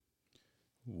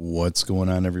What's going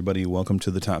on, everybody? Welcome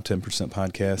to the Top 10%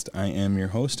 Podcast. I am your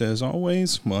host, as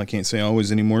always. Well, I can't say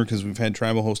always anymore because we've had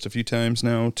Tribal host a few times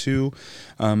now, too.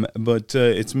 But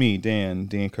it's me,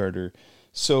 Dan Carter.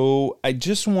 So I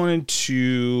just wanted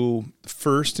to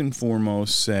first and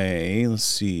foremost say,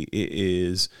 it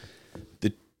is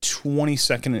the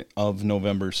 22nd of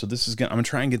November. So I'm going to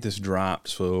try and get this dropped.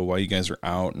 So while you guys are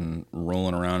out and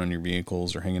rolling around in your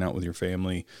vehicles or hanging out with your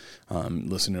family,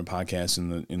 listening to podcasts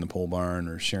in the pole barn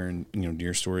or sharing,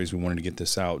 deer stories, we wanted to get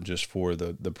this out just for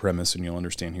the premise, and you'll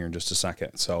understand here in just a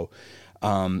second. So,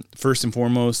 first and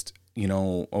foremost,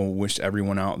 I wish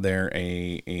everyone out there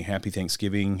a happy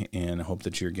Thanksgiving, and I hope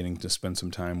that you're getting to spend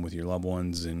some time with your loved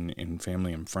ones and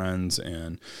family and friends,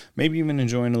 and maybe even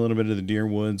enjoying a little bit of the deer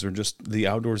woods or just the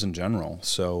outdoors in general.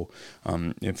 So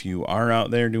if you are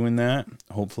out there doing that,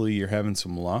 hopefully you're having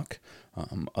some luck.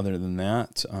 Other than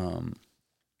that,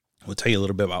 we'll tell you a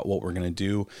little bit about what we're going to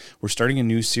do. We're starting a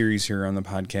new series here on the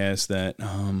podcast that,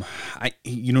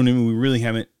 we really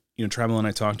haven't, Tribal and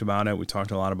I talked about it. We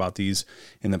talked a lot about these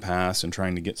in the past and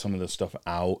trying to get some of this stuff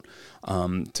out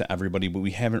to everybody, but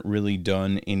we haven't really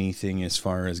done anything as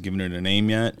far as giving it a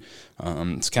name yet.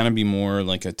 It's kind of be more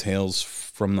like a Tales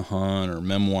from the Hunt or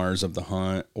Memoirs of the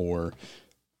Hunt or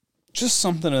just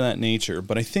something of that nature.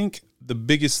 But I think the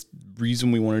biggest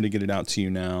reason we wanted to get it out to you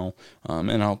now,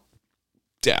 and I'll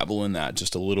dabble in that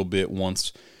just a little bit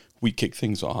once we kick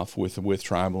things off with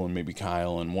Tribal and maybe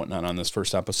Kyle and whatnot on this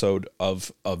first episode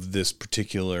of this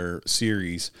particular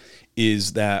series,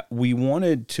 is that we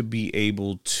wanted to be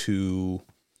able to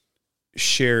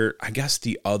share, I guess,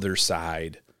 the other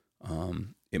side.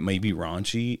 It may be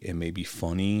raunchy, it may be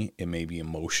funny, it may be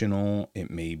emotional, it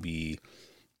may be,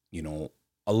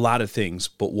 a lot of things,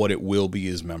 but what it will be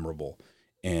is memorable.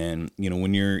 And,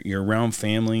 when you're around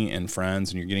family and friends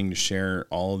and you're getting to share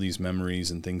all of these memories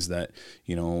and things that,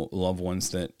 loved ones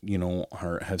that,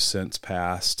 have since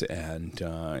passed and,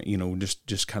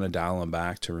 just kind of dial them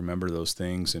back to remember those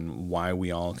things and why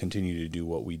we all continue to do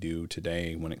what we do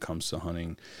today when it comes to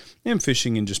hunting and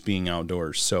fishing and just being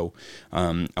outdoors. So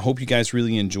I hope you guys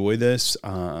really enjoy this.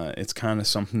 It's kind of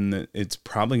something that it's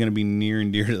probably going to be near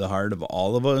and dear to the heart of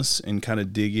all of us and kind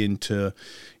of dig into,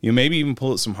 maybe even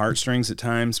pull at some heartstrings at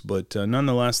times, but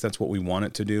nonetheless, that's what we want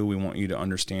it to do. We want you to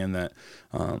understand that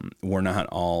we're not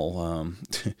all,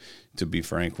 to be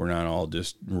frank, we're not all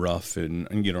just rough and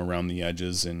around the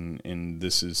edges, and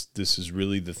this is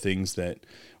really the things that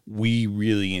we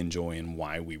really enjoy and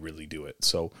why we really do it.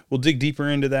 So we'll dig deeper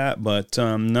into that, but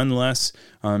nonetheless,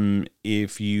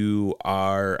 if you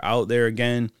are out there,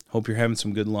 again, hope you're having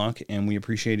some good luck, and we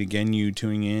appreciate, again, you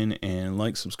tuning in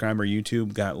and subscribe our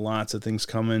YouTube. Got lots of things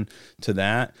coming to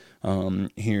that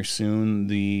here soon.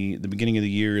 The beginning of the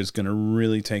year is going to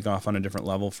really take off on a different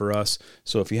level for us.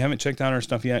 So if you haven't checked out our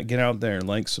stuff yet, get out there,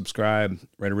 subscribe,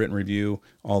 write a written review,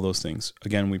 all those things.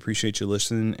 Again, we appreciate you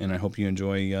listening, and I hope you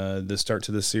enjoy the start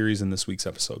to this series and this week's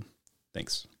episode.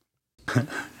 Thanks.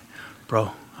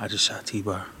 Bro, I just shot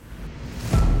T-Bar.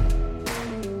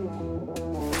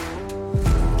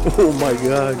 Oh my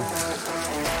God.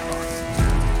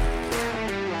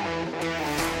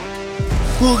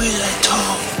 Look at that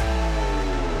toe.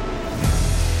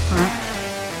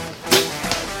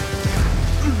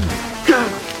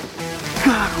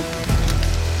 Got him.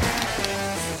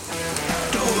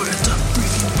 Dude, that's a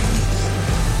freaking beast.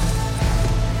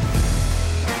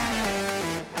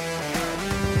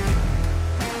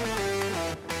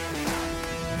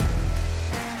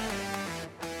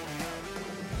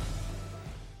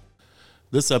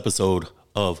 This episode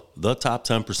of the Top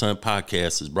 10%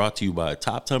 Podcast is brought to you by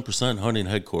Top 10% Hunting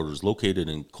Headquarters, located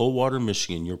in Coldwater,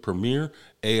 Michigan, your premier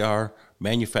AR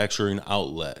manufacturing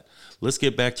outlet. Let's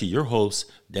get back to your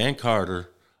host, Dan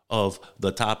Carter, of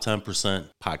the Top 10%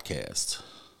 Podcast.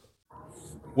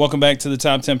 Welcome back to the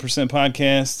Top 10%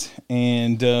 Podcast,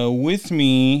 and with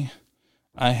me,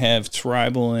 I have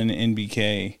Tribal and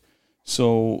NBK.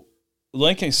 So,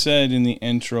 like I said in the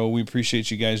intro, we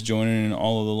appreciate you guys joining and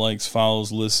all of the likes, follows,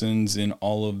 listens, and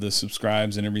all of the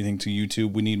subscribes and everything to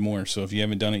YouTube. We need more. So if you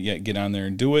haven't done it yet, get on there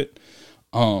and do it.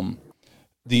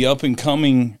 The up and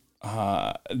coming,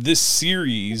 this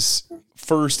series,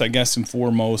 first, I guess, and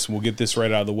foremost, we'll get this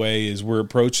right out of the way, is we're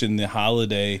approaching the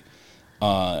holiday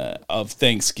of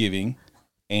Thanksgiving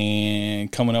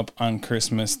and coming up on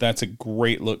Christmas. That's a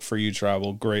great look for you,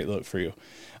 Tribal. Great look for you.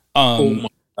 Oh my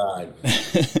God.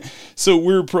 So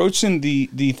we're approaching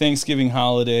the Thanksgiving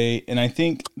holiday, and I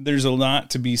think there's a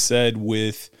lot to be said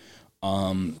with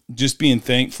just being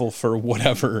thankful for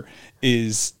whatever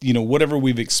is, whatever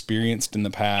we've experienced in the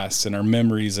past and our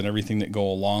memories and everything that go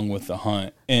along with the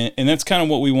hunt. And that's kind of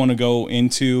what we want to go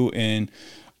into. And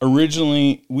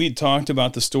originally we had talked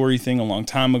about the story thing a long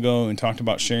time ago and talked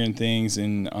about sharing things,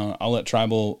 and I'll let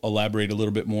Tribal elaborate a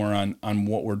little bit more on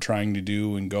what we're trying to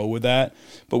do and go with that.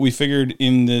 But we figured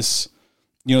in this,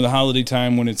 the holiday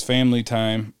time when it's family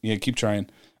time, keep trying.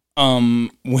 When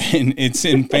it's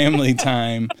in family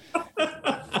time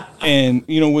and,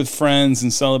 with friends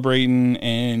and celebrating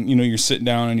and, you're sitting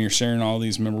down and you're sharing all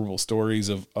these memorable stories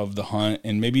of the hunt,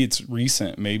 and maybe it's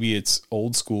recent, maybe it's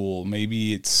old school,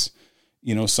 maybe it's,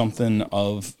 something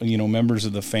of, members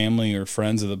of the family or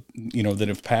friends of the, that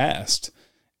have passed.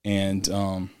 And,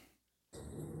 oh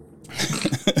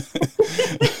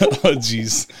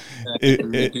geez.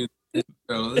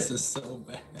 Bro, this is so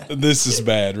bad. This is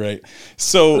bad, right?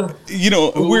 So,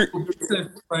 we're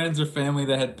friends or family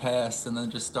that had passed and then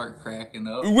just start cracking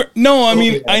up. No, I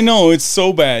mean, I know it's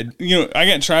so bad. I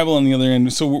got Tribal on the other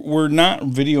end, so we're not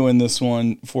videoing this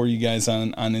one for you guys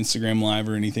on Instagram Live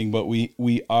or anything, but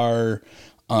we are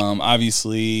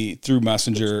obviously through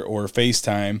Messenger or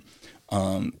FaceTime.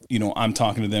 I'm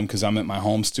talking to them because I'm at my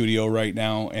home studio right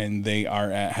now and they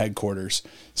are at headquarters.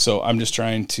 So I'm just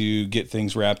trying to get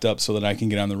things wrapped up so that I can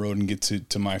get on the road and get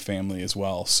to my family as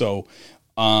well. So,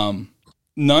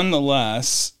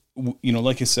 nonetheless,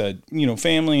 like I said,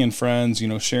 family and friends,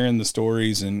 sharing the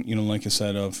stories and, like I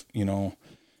said, of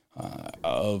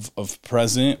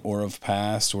present or of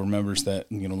past or members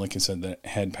that, like I said, that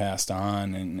had passed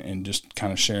on and just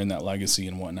kind of sharing that legacy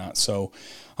and whatnot. So,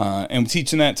 and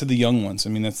teaching that to the young ones. I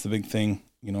mean, that's the big thing.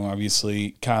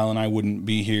 Obviously Kyle and I wouldn't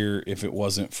be here if it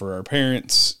wasn't for our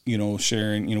parents,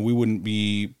 sharing, we wouldn't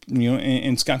be,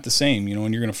 and Scott the same,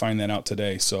 and you're going to find that out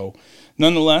today. So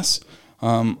nonetheless,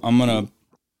 I'm going to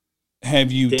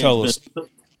have you tell us.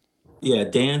 Yeah.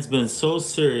 Dan's been so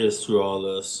serious through all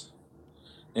this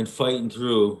and fighting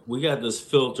through. We got this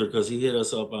filter because he hit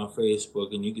us up on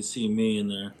Facebook and you can see me in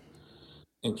there.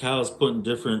 And Kyle's putting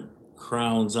different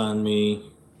crowns on me,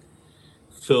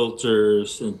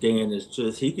 filters, and Dan is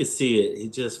just, he could see it. He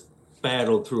just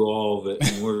battled through all of it,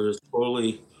 and we're just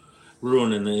totally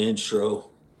ruining the intro.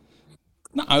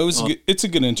 No, it's a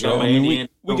good intro. I mean,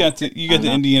 you got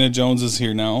the Indiana Joneses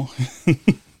here now.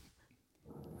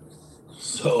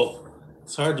 So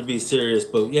it's hard to be serious,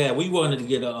 but yeah, we wanted to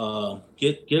get a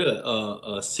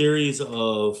series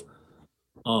of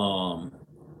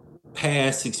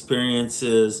past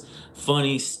experiences,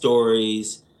 funny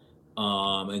stories,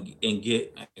 and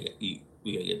get we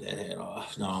gotta get that hat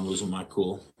off. Now I'm losing my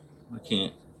cool. I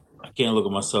can't look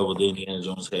at myself with the Indiana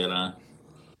Jones hat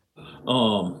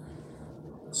on.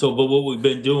 So, but what we've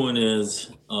been doing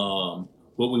is what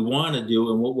we want to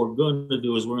do, and what we're going to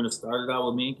do is we're going to start it out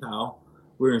with me and Kyle.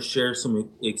 We're going to share some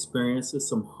experiences,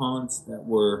 some hunts that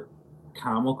were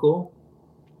comical.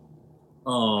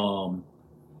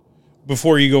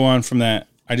 Before you go on from that,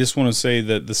 I just want to say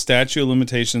that the statute of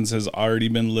limitations has already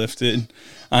been lifted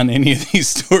on any of these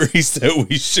stories that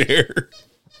we share.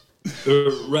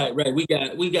 Right. We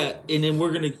got, and then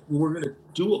we're gonna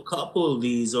do a couple of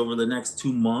these over the next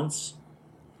 2 months,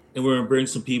 and we're gonna bring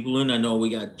some people in. I know we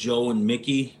got Joe and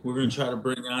Mickey. We're gonna try to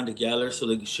bring on together so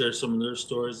they can share some of their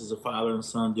stories as a father and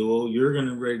son duo. You're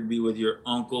gonna ready to be with your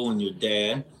uncle and your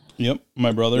dad. Yep,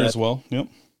 my brother as well. Yep.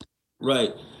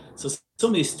 Right. So some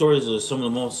of these stories are some of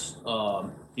the most.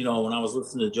 When I was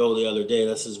listening to Joe the other day,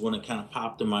 this is when it kind of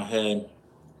popped in my head.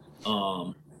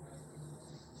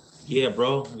 Yeah,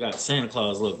 bro, I got Santa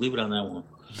Claus. Look, leave it on that one.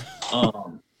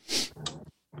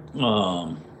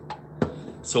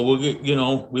 So we'll get,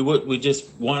 we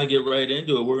just want to get right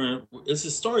into it. This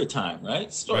is story time,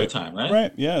 right? Story time, right?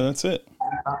 Right. Yeah, that's it.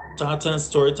 Top 10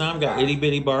 story time. Got itty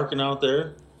bitty barking out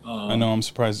there. I know. I'm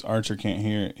surprised Archer can't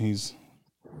hear it. He's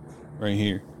right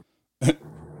here.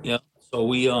 Yeah. So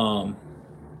we, I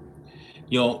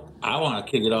want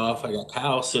to kick it off. I got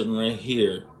Kyle sitting right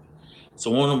here. So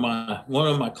one of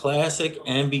my classic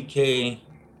MBK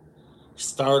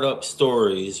startup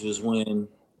stories was when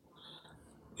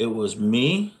it was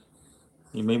me.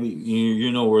 Maybe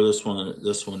you know where this one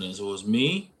is. It was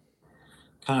me,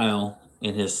 Kyle,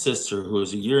 and his sister, who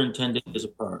was a year and 10 days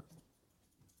apart.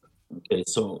 Okay,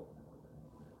 so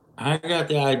I got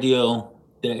the idea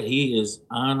that he is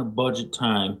on a budget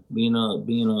time, being a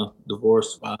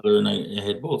divorced father, and I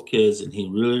had both kids, and he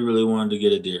really, really wanted to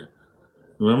get a deer.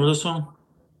 Remember this one?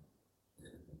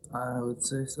 I would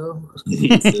say so.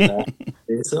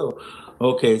 So,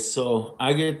 okay, so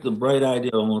I get the bright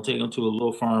idea. I'm gonna take him to a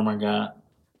little farm I got,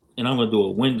 and I'm gonna do a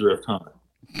wind drift hunt.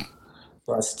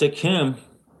 So I stick him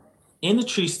in the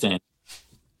tree stand.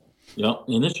 Yep,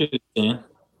 in the tree stand.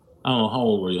 I don't know, how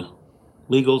old were you?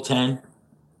 Legal 10?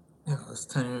 Yeah, I was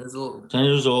 10 years old. 10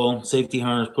 years old, safety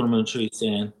harness, put him in a tree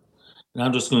stand. And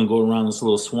I'm just going to go around this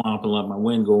little swamp and let my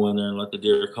wind go in there and let the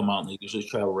deer come out. And they usually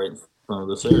travel right in front of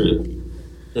this area.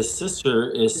 His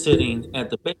sister is sitting at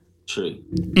the base of the tree.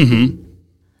 Mm-hmm.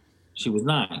 She was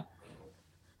 9.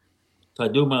 So I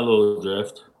do my little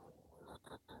drift,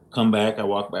 come back, I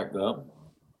walk back up.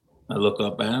 I look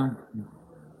up at him.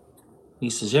 He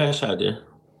says, yeah, I shot a deer.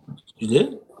 You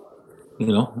did? You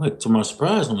know, like to my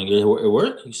surprise, I'm like, it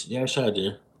worked? He said, yeah, I shot a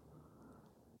deer.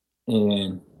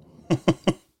 And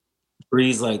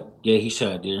Bree's like, yeah, he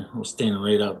shot a deer. I was standing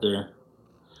right out there.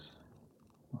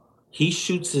 He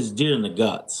shoots his deer in the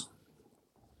guts.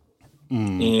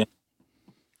 And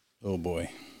Oh boy.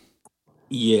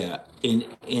 yeah,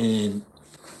 and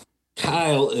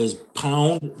Kyle is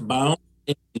bound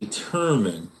and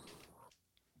determined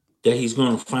that he's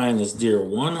going to find this deer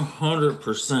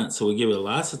 100%. So we give it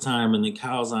lots of time, and then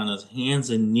Kyle's on his hands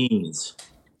and knees,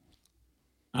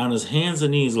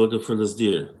 looking for this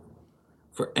deer,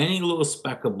 for any little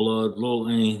speck of blood, little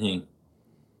anything.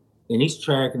 And he's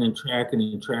tracking and tracking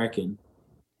and tracking.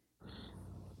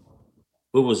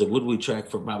 What was it? What did we track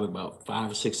for? Probably about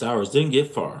 5 or 6 hours. Didn't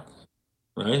get far,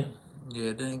 right?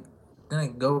 Yeah, didn't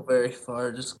go very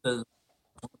far just because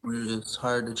we were just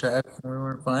hard to track and we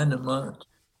weren't finding much.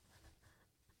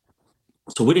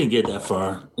 So we didn't get that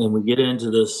far, and we get into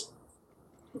this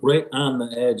right on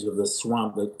the edge of the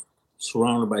swamp that's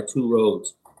surrounded by 2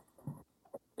 roads.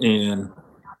 And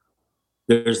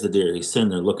there's the deer. He's sitting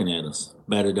there looking at us,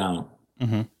 batted down.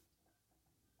 Mm-hmm.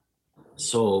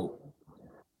 So,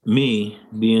 me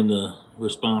being the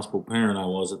responsible parent I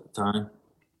was at the time,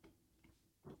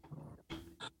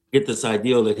 get this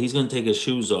idea that he's going to take his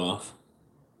shoes off,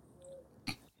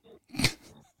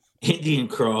 Indian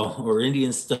crawl or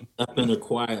Indian step in there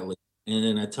quietly. And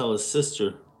then I tell his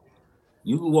sister,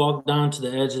 you can walk down to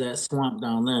the edge of that swamp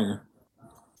down there.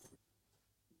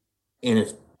 And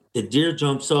if the deer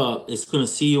jumps up, it's going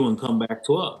to see you and come back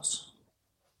to us.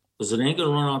 Because it ain't going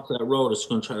to run off that road. It's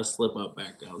going to try to slip up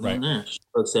back out Right. there. She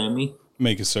looks at me.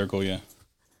 Make a circle, yeah.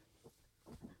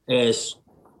 As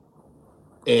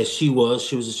she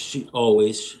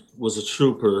always was a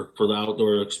trooper for the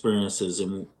outdoor experiences.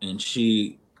 And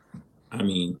she, I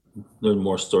mean, there's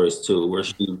more stories too, where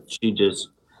she just,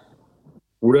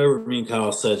 whatever me and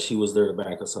Kyle said, she was there to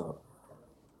back us up.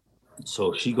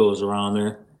 So she goes around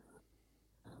there.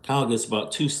 Kyle gets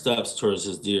about 2 steps towards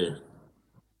his deer.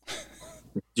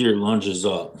 The deer lunges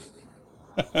up,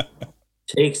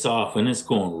 takes off, and it's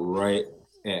going right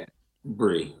at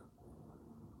Bree.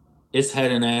 It's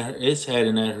heading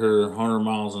at her 100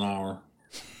 miles an hour,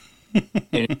 and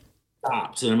it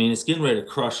stops. And I mean, it's getting ready to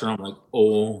crush her. I'm like,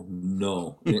 oh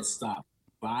no! And it stopped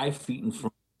 5 feet in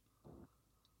front.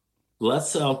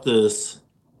 Lets out this.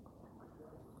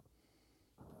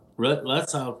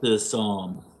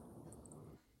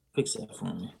 Fix that for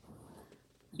me.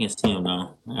 Can't see him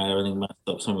now. I got everything messed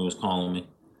up. Somebody was calling me.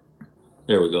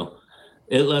 There we go.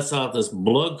 It lets out this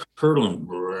blood curdling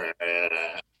right in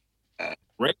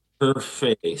her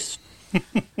face.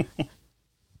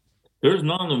 There's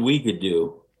nothing we could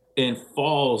do. And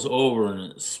falls over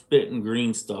and it's spitting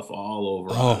green stuff all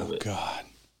over out of it. God.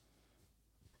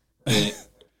 And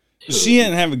She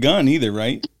didn't have a gun either,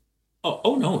 right?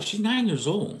 Oh no, she's 9 years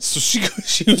old. So she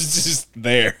was just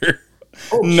there.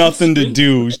 Oh, Nothing to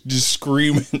do, just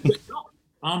screaming.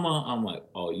 I'm like,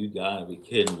 oh, you gotta be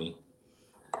kidding me.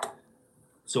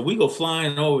 So we go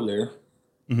flying over there,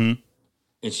 and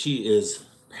she is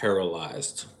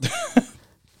paralyzed,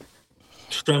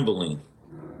 trembling.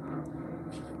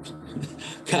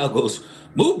 Kyle goes,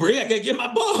 move, Bree, I gotta get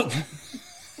my buck.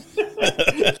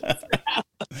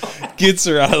 Gets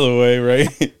her out of the way,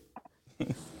 right?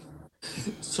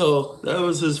 So that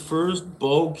was his first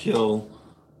bow kill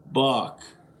buck.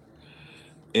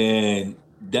 And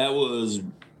that was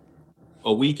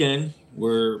a weekend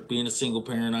where, being a single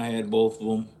parent, I had both of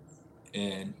them.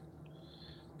 And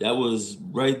that was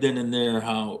right then and there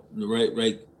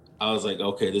right. I was like,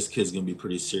 okay, this kid's going to be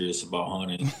pretty serious about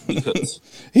hunting, because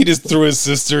He just threw his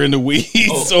sister in the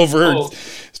weeds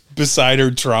beside her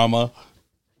trauma.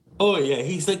 Oh, yeah.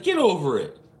 He's like, get over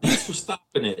it. Thanks for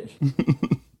stopping it.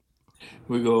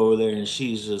 We go over there, and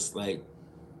she's just like,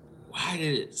 why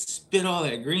did it spit all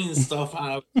that green stuff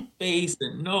out of his face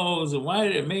and nose? And why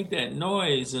did it make that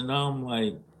noise? And I'm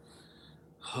like,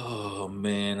 oh,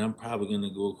 man, I'm probably going to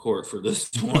go to court for this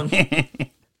one.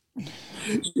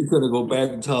 She's going to go back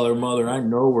and tell her mother, I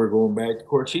know we're going back to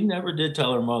court. She never did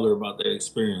tell her mother about that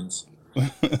experience.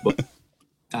 But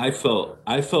I felt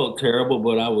terrible,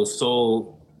 but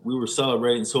we were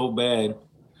celebrating so bad.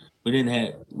 We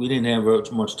didn't have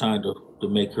much time to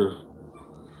make her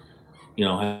You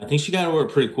know, I think she got over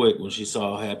it pretty quick when she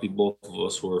saw how happy both of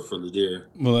us were for the deer.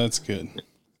 Well, that's good.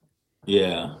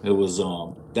 Yeah, it was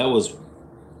that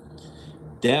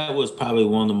was probably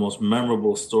one of the most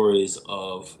memorable stories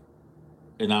of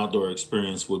an outdoor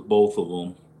experience with both of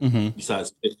them. Mm-hmm.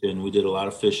 Besides fishing, we did a lot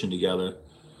of fishing together,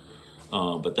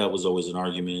 but that was always an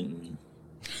argument. And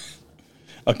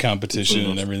A competition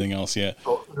and everything else. Yeah.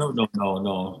 oh,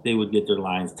 no. They would get their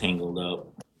lines tangled up,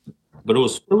 but it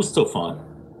was still fun.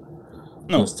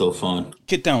 It No, was still fun.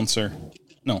 get down, sir.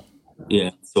 No.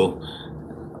 Yeah. So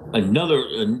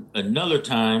another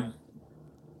time,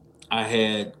 I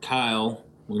had Kyle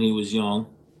when he was young.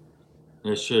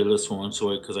 I share this one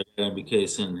so because I got MBK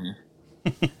sitting here.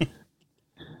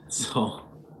 So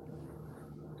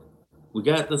we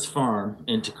got this farm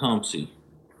in Tecumseh,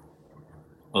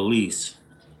 a lease,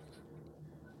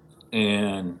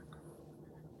 and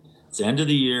it's the end of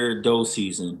the year, doe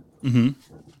season, Mm-hmm.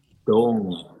 doe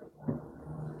only,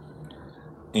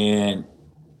 and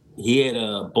he had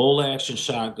a bolt action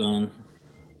shotgun,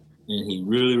 and he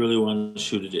really wanted to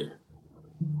shoot a deer,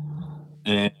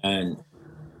 and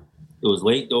it was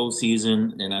late doe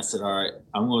season, and I said, "All right,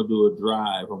 I'm going to do a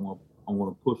drive. I'm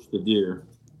going to push the deer,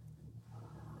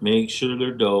 make sure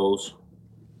they're does."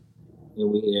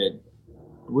 And we had,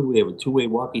 what do we have, a two-way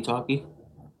walkie-talkie?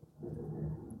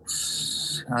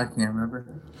 I can't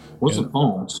remember. Wasn't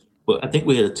phones, but I think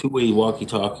we had a two-way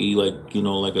walkie-talkie, like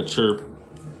like a chirp.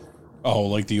 Oh,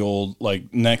 like the old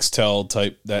like Nextel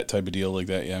type of deal like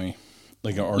that. Yeah, I mean,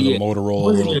 like or Yeah. the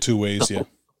Motorola little two ways. Yeah.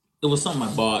 It was something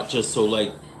I bought just so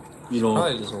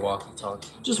Probably just a walkie-talkie.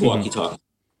 just walkie-talkie.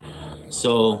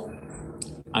 So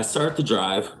I start the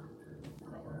drive,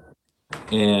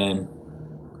 and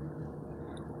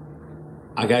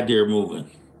I got deer moving.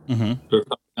 Mm-hmm. They're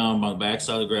coming down my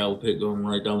backside of the gravel pit, going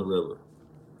right down the river.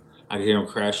 I can hear them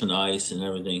crashing the ice and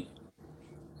everything.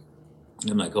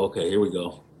 I'm like, okay, here we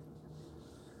go.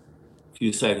 A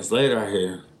few seconds later, I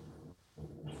hear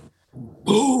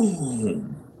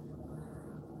boom.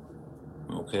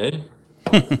 Okay.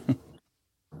 A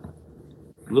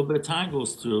little bit of time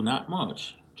goes through, not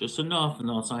much, just enough, and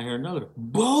all of a sudden I hear another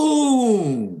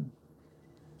boom.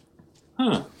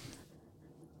 Huh.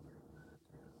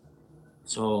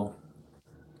 So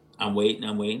I'm waiting.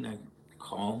 I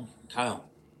call Kyle.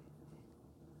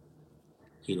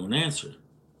 He don't answer.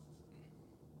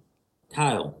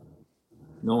 Kyle,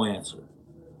 no answer.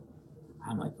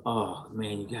 I'm like, oh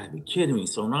man, you gotta be kidding me.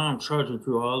 So now I'm trudging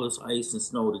through all this ice and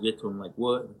snow to get to him. Like,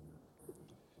 what?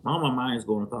 Now my mind's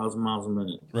going 1,000 miles a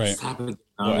minute. Right. Stop it.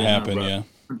 What happened? Yeah.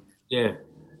 Yeah.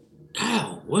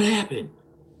 Kyle, what happened?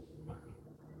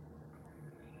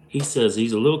 He says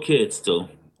he's a little kid still.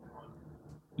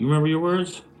 You remember your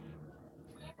words?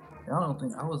 I don't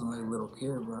think I wasn't like a little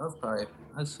kid, but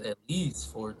I was at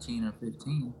least 14 or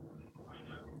 15.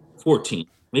 14,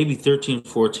 maybe 13,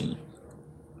 14.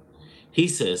 He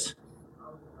says,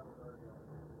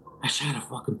 I shot a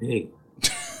fucking pig.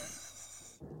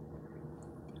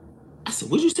 I said,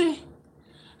 what'd you say?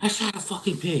 I shot a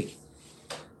fucking pig.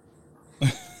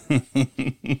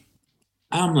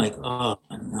 I'm like, oh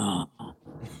no.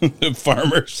 The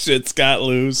farmer shit's got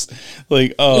loose.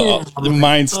 Like, oh, Yeah, the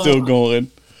mind's still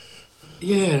going.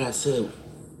 Yeah, and I said,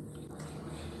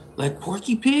 like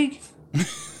Porky Pig?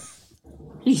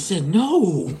 He said,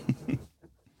 no.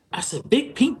 I said,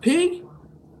 big pink pig?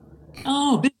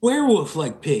 Oh, big werewolf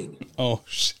like pig. Oh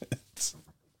shit.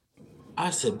 I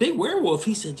said, big werewolf?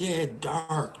 He said, yeah,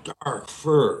 dark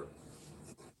fur.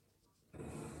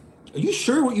 Are you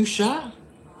sure what you shot?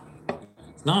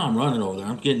 Now I'm running over there.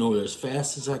 I'm getting over there as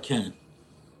fast as I can.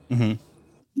 Mm-hmm.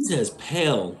 He's as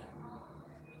pale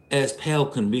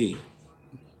can be,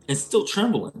 and still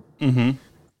trembling. Mm-hmm.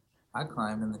 I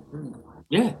climbed in the tree.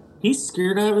 Yeah, he's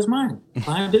scared out of his mind.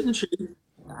 Climbed in the tree.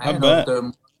 I bet.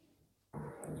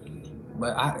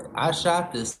 But I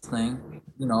shot this thing,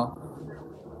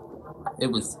 it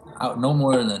was out no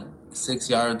more than 6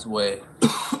 yards away,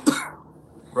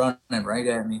 running right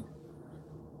at me,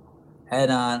 head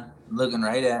on, looking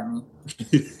right at me.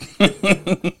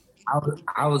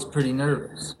 I was pretty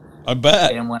nervous. I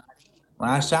bet. And when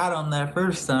I shot him that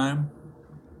first time,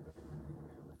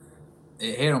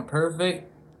 it hit him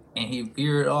perfect, and he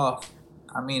veered off.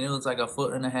 I mean, it was like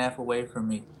 1.5 feet away from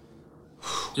me.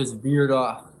 Just veered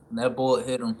off, and that bullet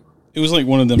hit him. It was like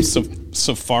one of them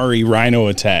safari rhino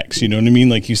attacks. You know what I mean?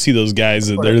 Like you see those guys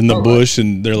that they're in the bush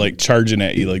and they're like charging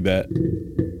at you like that.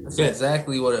 That's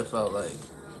exactly what it felt like.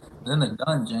 Then the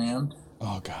gun jammed.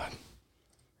 Oh God.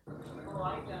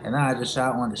 And then I just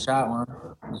shot one.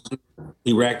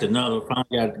 He racked another. Finally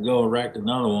got to go and racked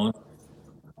another one.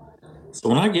 So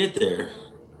when I get there,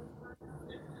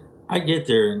 I get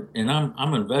there and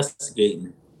I'm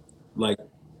investigating. Like,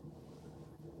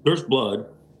 there's blood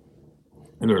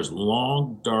and there's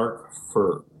long dark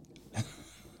fur,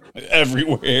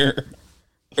 Everywhere.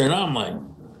 and I'm like,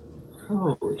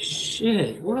 holy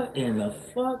shit, what in the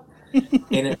fuck?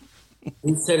 And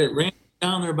he said it ran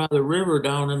down there by the river,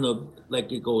 down in the,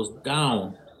 like, it goes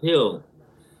downhill.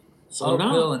 So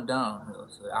Uphill now, and downhill.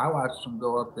 So I watched them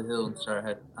go up the hill and start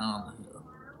heading down the hill.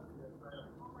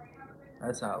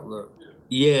 That's how it looked.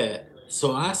 yeah.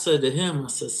 So I said to him, I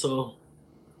said, so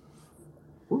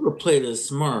we're gonna play this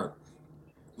smart.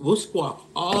 We'll walk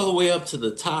all the way up to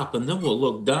the top and then we'll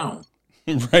look down.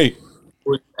 Right.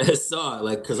 I saw it,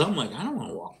 like, because I'm like, I don't want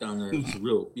to walk down there. It's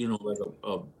real, like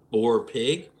a boar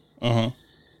pig. Uh-huh.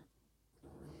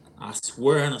 I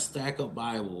swear on a stack of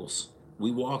Bibles,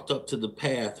 we walked up to the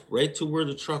path, right to where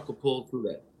the truck will pull through.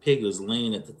 That pig was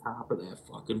laying at the top of that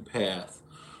fucking path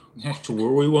to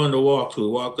where we wanted to walk to. We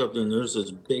walked up there and there's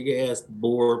this big ass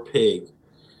boar pig,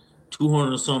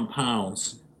 200 some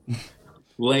pounds,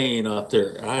 laying up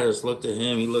there. I just looked at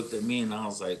him, he looked at me, and I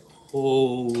was like,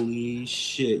 holy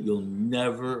shit, you'll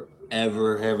never,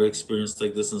 ever have an experience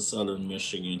like this in southern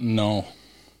Michigan. No.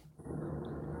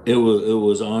 It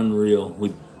was unreal.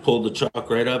 We pulled the truck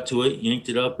right up to it, yanked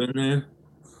it up in there.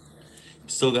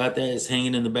 Still got that. It's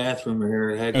hanging in the bathroom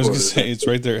here at I was headquarters. going to say, it's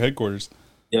right there at headquarters.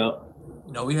 Yep.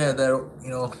 We had that,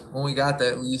 when we got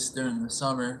that lease during the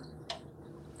summer,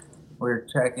 we were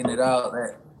checking it out.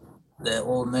 That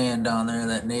old man down there,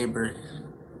 that neighbor,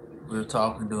 we were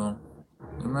talking to him.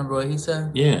 You remember what he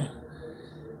said? Yeah. He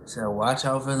said, watch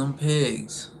out for them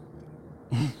pigs.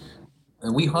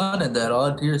 And we hunted that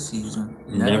all deer season.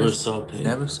 Never saw pig.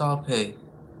 Never saw pig.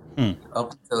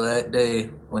 Up until that day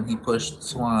when he pushed the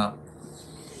swamp.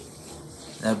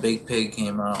 That big pig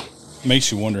came out.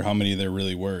 Makes you wonder how many there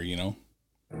really were,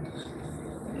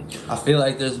 I feel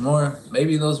like there's more.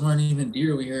 Maybe those weren't even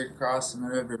deer we heard crossing the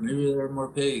river. Maybe there were more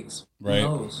pigs. Right.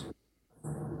 Who knows?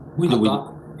 We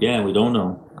don't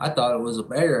know. I thought it was a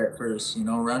bear at first,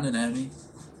 running at me.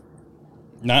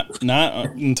 Not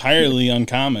entirely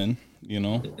uncommon,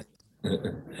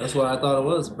 That's what I thought it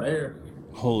was, a bear.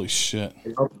 Holy shit.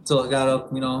 Until it got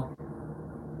up,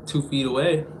 2 feet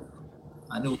away.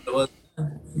 I knew what it was.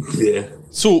 Yeah.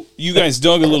 So you guys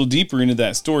dug a little deeper into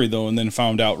that story though, and then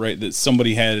found out, right, that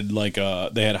somebody had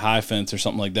they had a high fence or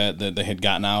something like that they had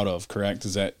gotten out of, correct?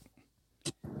 Is that?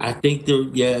 I think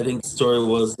the story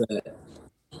was that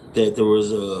there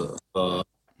was a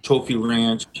trophy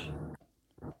ranch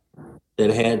that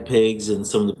had pigs, and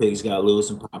some of the pigs got loose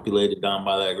and populated down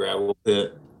by that gravel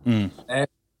pit. At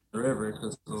the river,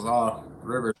 because it was all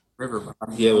river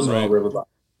bottom. Yeah, it was all river bottom.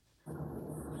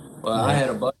 Well, I had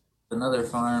a buddy at another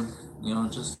farm,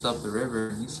 just up the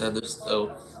river. He said there's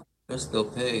still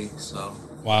pigs. So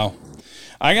Wow.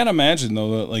 I gotta imagine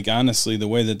though that, like, honestly, the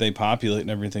way that they populate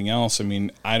and everything else, I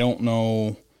mean, I don't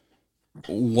know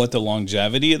what the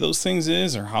longevity of those things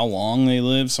is or how long they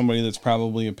live. Somebody that's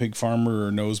probably a pig farmer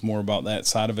or knows more about that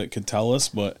side of it could tell us.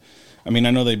 But I mean,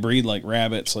 I know they breed like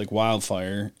rabbits like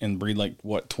wildfire and breed like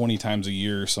 20 times a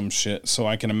year or some shit. So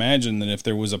I can imagine that if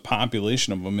there was a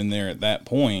population of them in there at that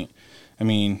point, I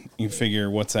mean, you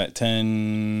figure what's that,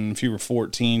 10, if you were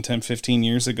 14, 10, 15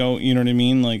 years ago, you know what I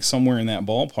mean? Like somewhere in that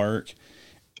ballpark.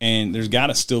 And there's got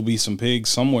to still be some pigs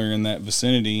somewhere in that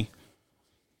vicinity.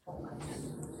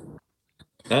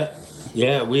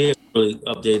 Yeah, we haven't really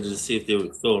updated to see if they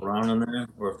were still around in there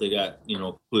or if they got,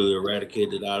 completely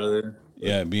eradicated out of there.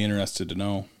 Yeah, I'd be interested to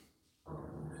know.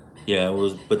 Yeah,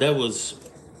 that was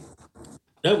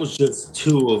just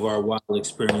 2 of our wild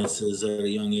experiences at a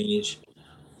young age.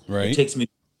 Right. It takes me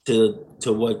to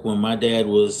like when my dad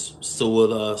was still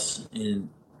with us, and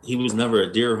he was never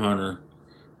a deer hunter,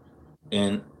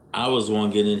 and I was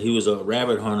one getting. He was a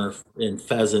rabbit hunter and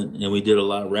pheasant, and we did a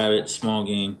lot of rabbit, small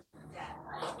game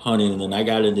hunting. And then I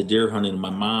got into deer hunting, and my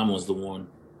mom was the one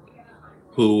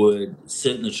who would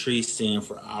sit in the tree stand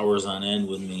for hours on end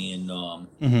with me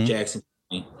in Jackson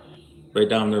County, right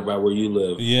down there by where you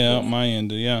live. Yeah, my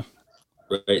end, yeah.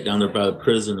 Right down there by the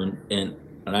prison, and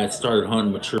I started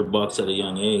hunting mature bucks at a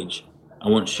young age. I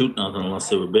wouldn't shoot nothing unless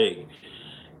they were big.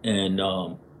 And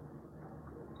I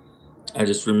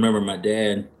just remember my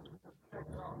dad,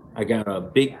 I got a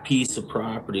big piece of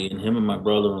property, and him and my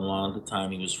brother-in-law at the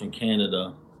time, he was from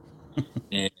Canada,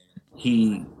 and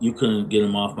you couldn't get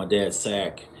him off my dad's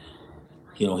sack.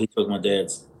 He took my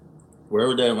dad's,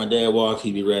 wherever my dad walked,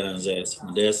 he'd be right on his ass. If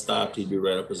my dad stopped, he'd be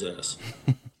right up his ass.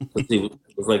 It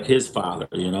was like his father,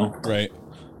 Right.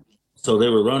 So they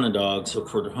were running dogs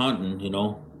for the hunting,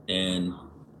 and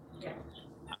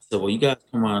I said, well, you guys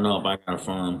come on up. I got a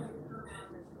farm.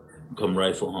 Come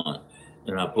rifle hunt.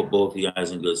 and I put both the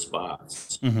eyes in good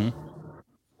spots. Mm-hmm.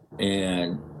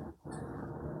 And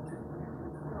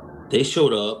they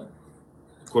showed up.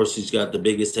 Of course, he's got the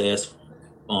biggest ass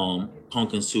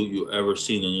pumpkin suit you ever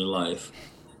seen in your life.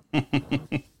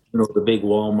 The big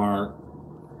Walmart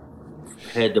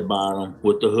head to bottom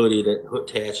with the hoodie that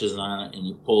attaches on it, and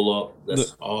you pull up.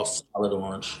 That's all solid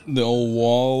orange. The old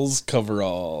walls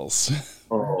coveralls.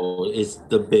 Oh, it's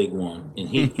the big one.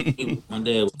 And my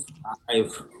dad was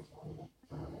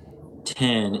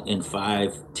 5'10" and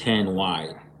 5'10"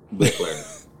 wide, bricklayer.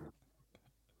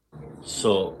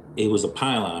 So it was a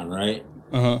pylon, right?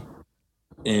 Uh-huh.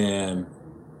 And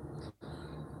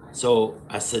so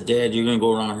I said, Dad, you're gonna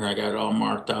go around here. I got it all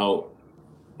marked out.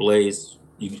 Blaze,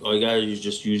 all you gotta do is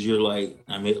just use your light.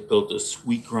 I built a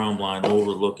sweet ground line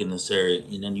overlooking this area,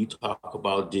 and then you talk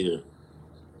about deer.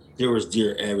 There was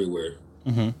deer everywhere.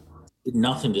 Mm-hmm.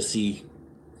 Nothing to see.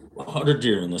 100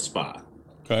 deer in the spot.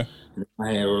 Okay. And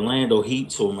I had Orlando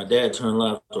heat, so when my dad turned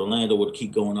left, Orlando would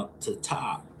keep going up to the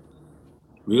top.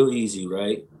 Real easy,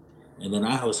 right? And then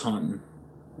I was hunting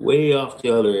way off the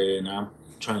other area, and I'm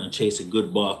trying to chase a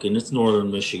good buck, and it's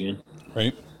northern Michigan.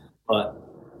 Right. But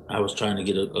I was trying to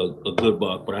get a good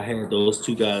buck, but I had those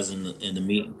two guys in the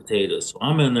meat and potatoes. So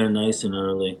I'm in there nice and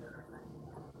early.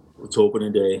 It's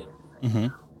opening day. Mm-hmm.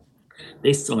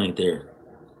 They still ain't there.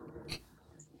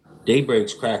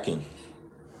 Daybreak's cracking.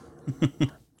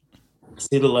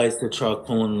 See the lights of the truck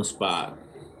pulling in the spot.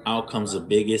 Out comes the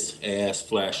biggest ass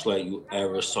flashlight you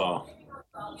ever saw.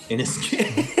 And it's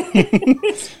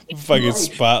fucking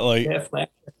spotlight.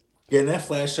 That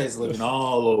flashlight's looking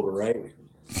all over, right?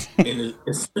 And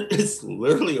it's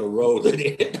literally a road that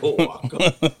they had to walk on.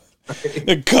 Right?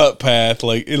 A cut path,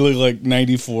 like it looked like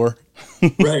 94.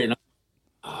 Right. And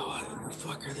what the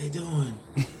fuck are they doing?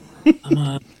 Come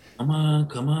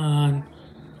on.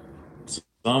 So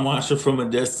I'm watching from a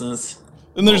distance.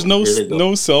 And there's no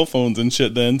cell phones and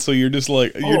shit then, so you're just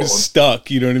like, you're just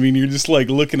stuck, you know what I mean? You're just like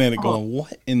looking at it going,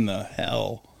 what in the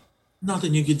hell?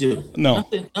 Nothing you could do. No.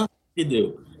 Nothing you could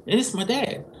do. And it's my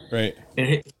dad. Right.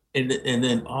 And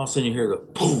then all of a sudden you hear the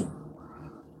boom,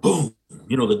 boom.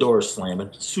 The door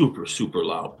slamming, super, super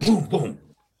loud. Boom, boom.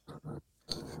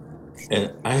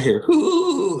 And I hear,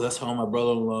 ooh, that's how my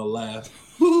brother-in-law laughed.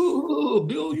 Ooh,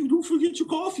 Bill, you don't forget your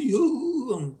coffee.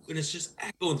 Ooh. And it's just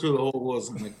echoing through the whole woods.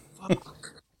 I'm like,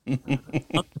 fuck.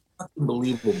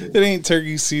 Unbelievable. It ain't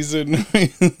turkey season.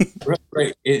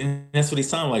 Right. And that's what he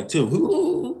sounded like, too.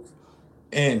 Ooh.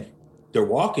 And they're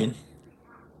walking.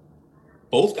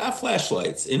 Both got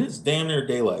flashlights, and it's damn near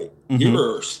daylight. Mm-hmm.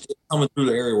 You're still coming through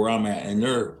the area where I'm at, and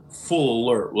they're full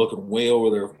alert, looking way over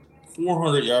there,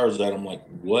 400 yards at them, like,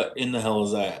 what in the hell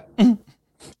is that? And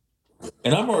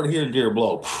I'm already hearing deer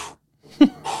blow.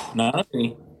 Not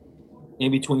me.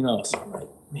 In between us. I'm like,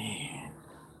 man,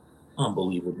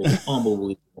 unbelievable.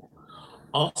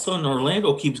 All of a sudden,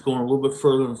 Orlando keeps going a little bit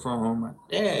further in front of my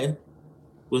dad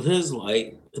with his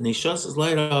light, and he shuts his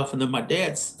light off, and then my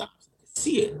dad stops. I can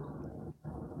see it.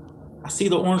 I see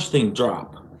the orange thing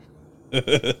drop.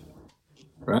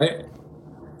 Right?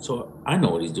 So I know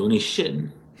what he's doing. He's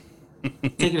shitting.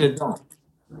 Taking a dump.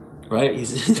 Right?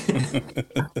 He's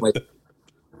like,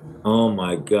 oh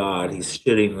my God, he's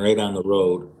shitting right on the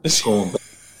road. Going back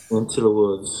into the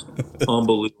woods.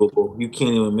 Unbelievable. You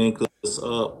can't even make this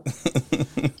up.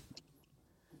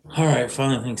 All right,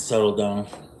 finally things settle down.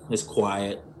 It's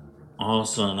quiet. All of a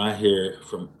sudden, I hear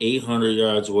from 800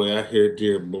 yards away, I hear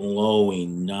deer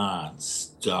blowing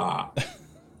non-stop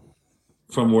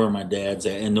from where my dad's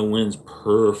at, and the wind's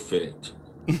perfect.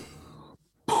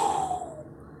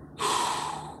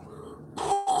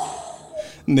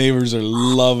 Neighbors are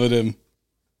loving him.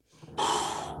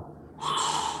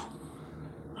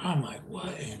 I'm like,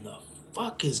 what in the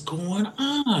fuck is going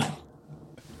on?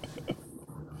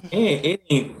 It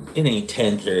ain't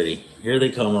 10:30. Here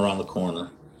they come around the corner.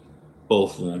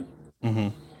 Both of them. Mm-hmm.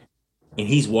 And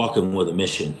he's walking with a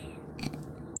mission.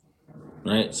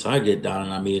 Right? So I get down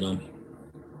and I meet him.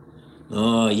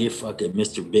 Oh, you're fucking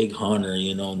Mr. Big Hunter,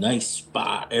 nice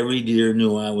spot. Every deer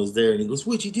knew I was there. And he goes,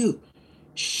 what'd you do?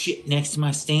 Shit next to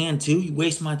my stand, too? You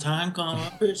waste my time calling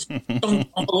up here? It's all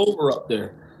over up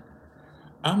there.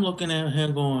 I'm looking at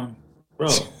him going, bro,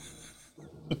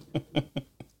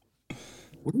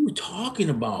 what are you talking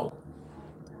about?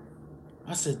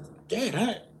 I said, Dad,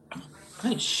 I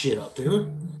ain't shit up there.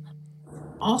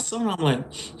 All of a sudden, I'm like,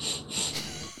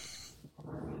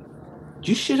 did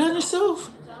you shit on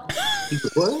yourself? He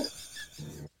goes, what?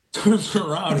 Turns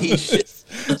around, he shit.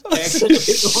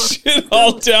 Shit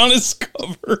all down his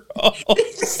coveralls.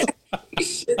 He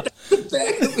shit down the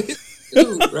back of his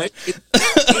suit, right?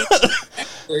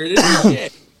 There it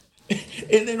is.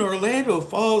 And then Orlando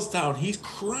down. He's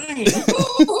crying.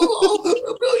 Oh,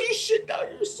 Bill, you shit down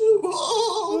your suit.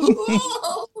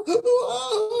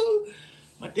 Oh.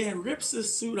 My dad rips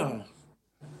his suit off,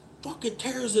 fucking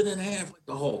tears it in half like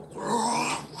the Hulk.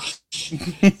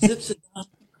 Zips it down.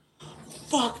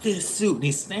 Fuck this suit. And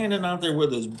he's standing out there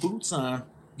with his boots on.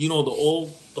 You know, the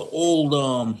old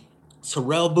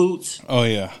Sorel boots. Oh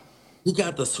yeah. He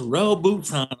got the Sorel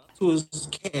boots on to his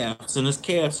calves and his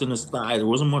thigh. There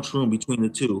wasn't much room between the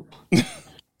two.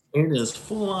 And his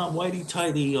full-on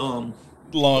whitey-tighty Long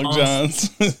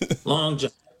Johns. long john.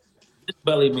 His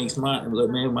belly makes my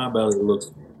belly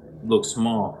look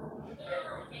small,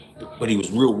 but he was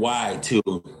real wide too.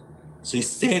 So he's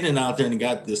standing out there and he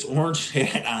got this orange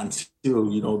hat on too.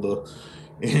 You know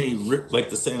and he ripped like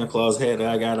the Santa Claus hat that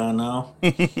I got on now.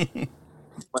 It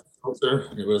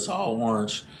was all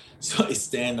orange. So he's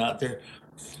standing out there.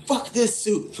 Fuck this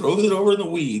suit. Throws it over in the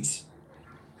weeds.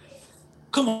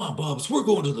 Come on, Bubs. We're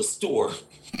going to the store.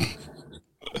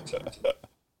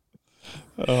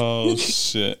 Oh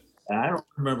shit. I don't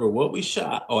remember what we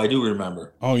shot. Oh, I do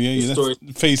remember. Oh yeah, The story.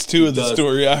 that's phase 2 of the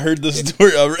story. I heard the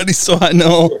story already, so I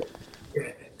know.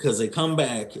 Because they come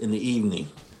back in the evening.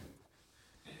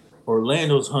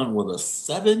 Orlando's hunting with a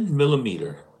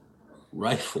 7mm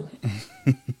rifle.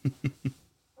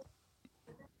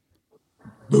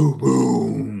 Boom,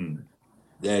 boom.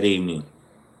 That evening.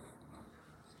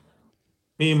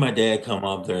 Me and my dad come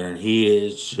up there, and he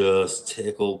is just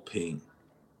tickled pink.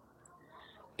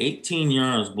 18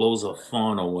 yards blows a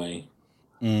fawn away.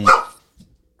 The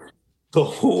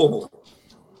hole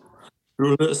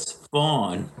through this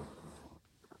fawn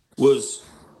was,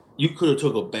 you could have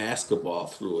took a basketball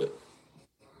through it.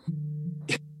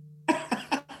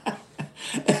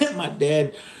 And my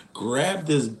dad grabbed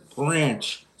this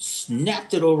branch,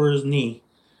 snapped it over his knee,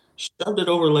 shoved it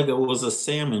over like it was a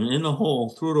salmon in the hole,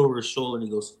 threw it over his shoulder, and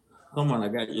he goes, "Come on, I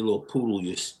got your little poodle,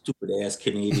 you stupid ass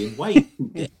Canadian. Why you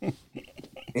do that?"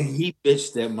 And he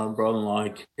bitched at my brother-in-law.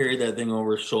 He carried that thing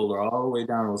over his shoulder all the way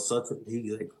down. It was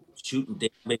he like shooting damn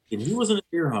big. And he wasn't a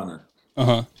deer hunter.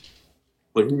 Uh-huh.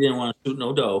 But he didn't want to shoot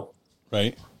no doe.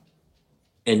 Right.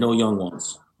 And no young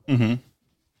ones. Mm-hmm.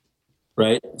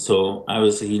 Right? So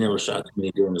obviously he never shot too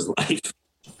many deer in his life.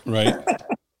 Right.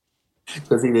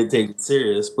 Because he didn't take it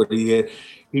serious. But he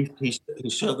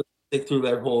shoved the stick through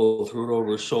that hole, threw it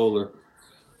over his shoulder.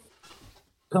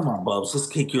 Come on, Bubs, let's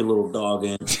kick your little dog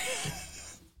in.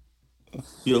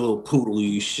 Your little poodle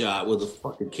you shot with a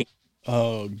fucking cane.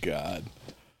 Oh God.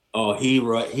 Oh, he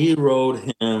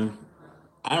rode him.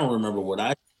 I don't remember what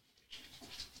I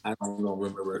don't know.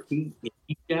 Remember if he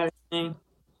got anything,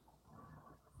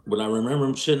 but I remember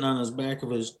him shitting on his back of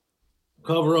his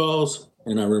coveralls,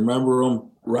 and I remember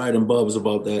him riding Bubs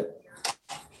about that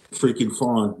freaking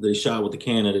fawn they shot with the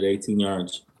cannon at 18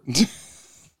 yards.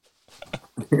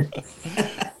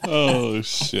 Oh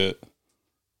shit.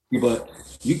 But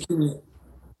you can,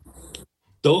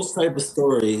 those type of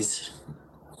stories,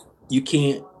 you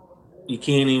can't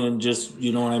even just,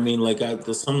 you know what I mean? Like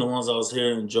some of the ones I was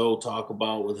hearing Joe talk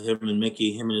about with him and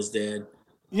Mickey, him and his dad.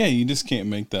 Yeah, you just can't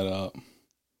make that up.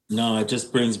 No, it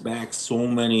just brings back so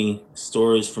many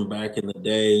stories from back in the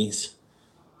days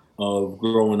of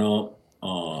growing up.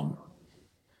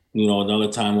 You know,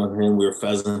 another time with him, we were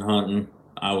pheasant hunting.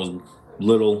 I was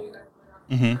little.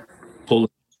 Mm-hmm. Pulled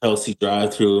Chelsea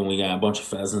drive-through, and we got a bunch of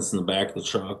pheasants in the back of the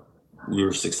truck. We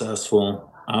were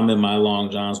successful. I'm in my long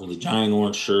johns with a giant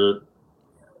orange shirt.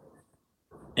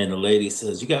 And the lady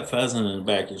says, "You got pheasant in the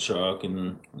back of your truck?"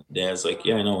 And Dad's like,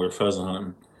 "Yeah, I know, we're pheasant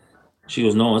hunting." She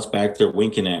goes, "No, it's back there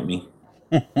winking at me."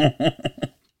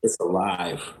 It's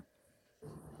alive.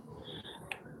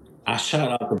 I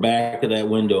shot out the back of that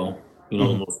window. You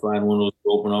know, those sliding windows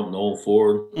open up in the old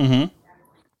Ford. Mm-hmm.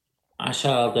 I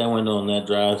shot out that window in that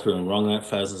drive-thru and wrung that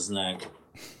pheasant's neck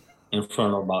in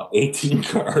front of about 18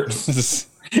 cars.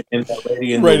 And that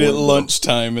lady right at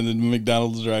lunchtime in the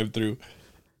McDonald's drive-thru.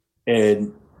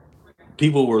 And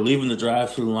people were leaving the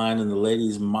drive-thru line, and the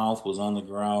lady's mouth was on the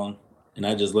ground. And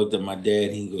I just looked at my dad,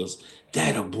 and he goes,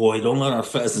 "Dad, boy, don't let our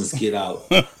pheasants get out.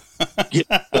 Get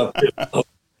up here."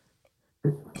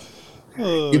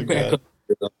 Oh, get back up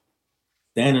here.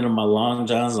 Standing in my long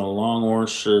johns and a long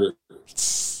orange shirt,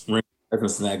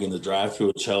 pheasant snack in the drive-thru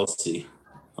at Chelsea.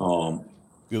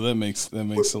 Yeah, that makes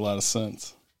a lot of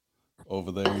sense.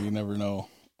 Over there, you never know.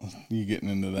 You getting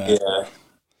into that? Yeah,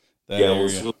 that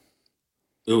area.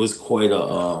 It was quite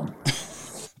a.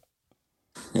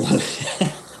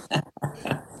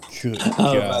 Good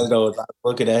I was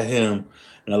looking at him,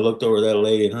 and I looked over at that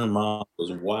lady, and her mouth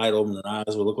was wide open, and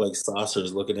eyes would look like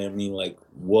saucers looking at me like,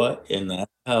 "What in the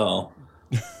hell?"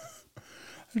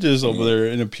 Just over there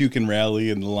in a puking rally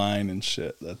in the line and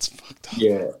shit. That's fucked up.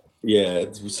 Yeah.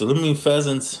 So let me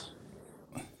pheasants.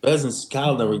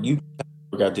 Kyle you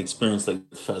got to experience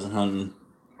like pheasant hunting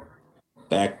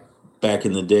back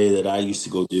in the day that I used to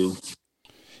go do.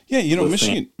 Yeah,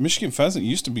 Michigan pheasant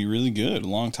used to be really good a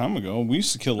long time ago. We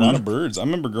used to kill a lot of birds. I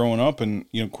remember growing up, and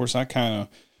of course, I kind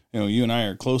of, you and I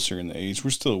are closer in the age.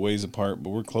 We're still a ways apart, but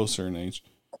we're closer in age.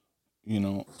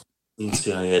 You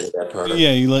see, I had that part.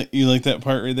 Yeah, you like that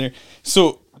part right there.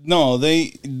 So no,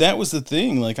 that was the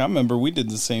thing. Like I remember we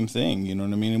did the same thing. You know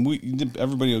what I mean? And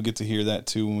everybody will get to hear that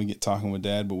too when we get talking with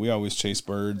Dad. But we always chase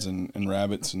birds and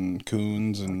rabbits and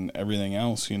coons and everything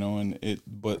else.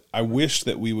 But I wish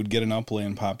that we would get an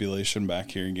upland population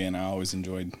back here again. I always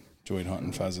enjoyed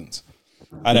hunting pheasants.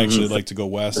 I'd actually like to go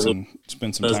west and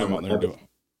spend some time out there doing.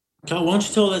 Kyle, why don't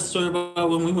you tell that story about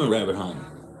when we went rabbit hunting?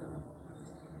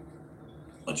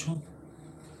 Which one?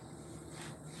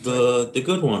 The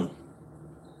good one.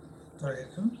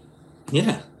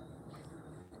 Yeah.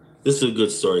 This is a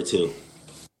good story too.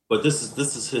 But this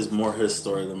is his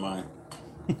story than mine.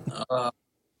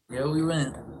 Yeah, we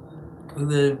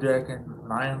lived back in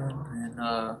Milan, and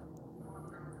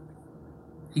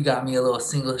he got me a little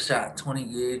single shot 20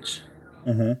 gauge.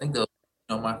 I think that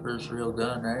was my first real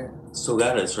gun, right? Still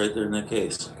got it. It's right there in that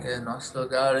case. Yeah, no, I still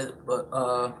got it, but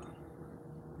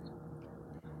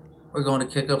we're going to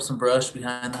kick up some brush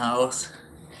behind the house.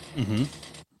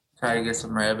 Try to get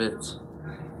some rabbits.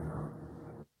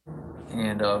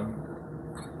 And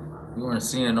we weren't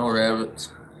seeing no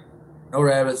rabbits. No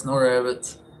rabbits.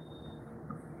 And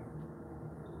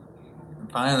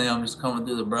finally, I'm just coming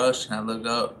through the brush, and I look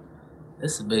up.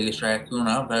 This is the biggest raccoon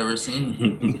I've ever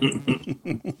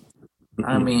seen.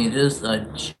 I mean, just a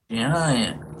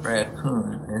giant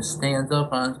raccoon. It stands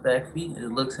up on its back feet.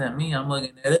 It looks at me. I'm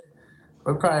looking at it.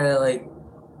 We're probably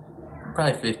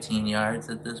 15 yards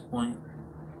at this point.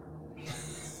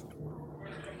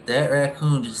 That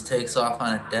raccoon just takes off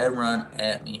on a dead run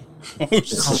at me.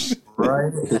 Comes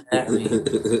right at me.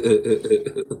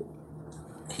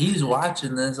 He's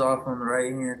watching this off on the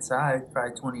right hand side,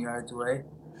 probably 20 yards away.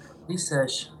 He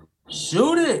says,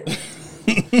 "Shoot it!"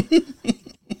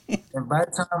 And by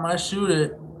the time I shoot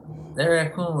it, that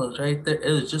raccoon was right there.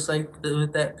 It was just like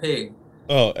with that pig.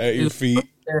 Oh, at your feet?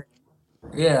 Right,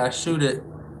 yeah, I shoot it.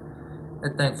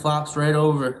 That thing flops right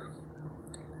over.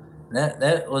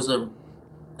 That was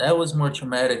more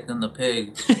traumatic than the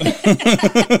pig.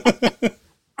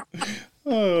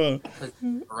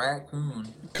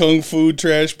 Raccoon. Kung Fu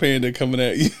Trash Panda coming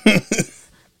at you.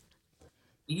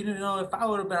 If I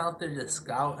would have been out there just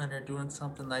scouting or doing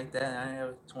something like that and I have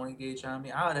a 20 gauge on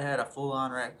me, I would have had a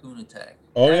full-on raccoon attack.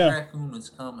 That raccoon was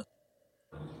coming.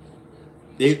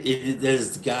 That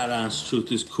is God honest truth.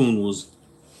 This coon was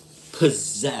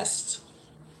possessed.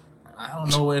 I don't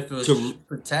know if it was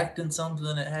protecting something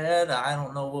it had. I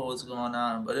don't know what was going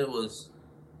on, but it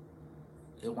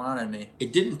wanted me.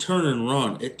 It didn't turn and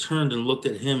run. It turned and looked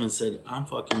at him and said, "I'm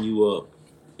fucking you up."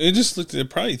 It just looked.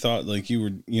 It probably thought like you were.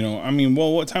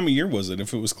 What time of year was it?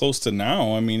 If it was close to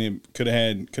now, it could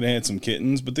have had some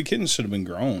kittens, but the kittens should have been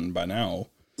grown by now.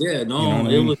 Yeah, no,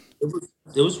 it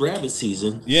was rabbit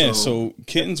season. Yeah, so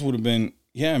kittens would have been.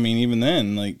 Yeah, even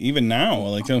then, even now,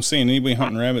 I'm saying, anybody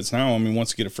hunting rabbits now,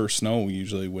 once you get a first snow,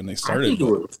 usually when they started. I think it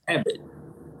was rabbit.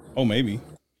 Oh, maybe.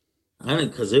 I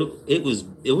think because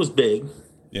it was big.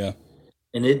 Yeah.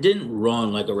 And it didn't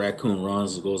run like a raccoon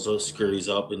runs. It goes, scurries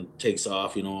up and takes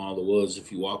off, all the woods if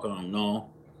you walk on them. No.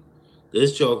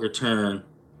 This joker turned.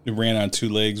 It ran on two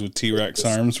legs with T-Rex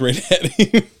arms right at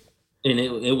him. And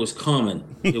it was coming.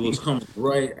 It was coming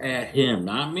right at him.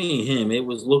 Not me, him. It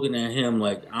was looking at him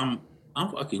like, I'm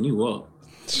fucking you up.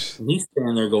 And he's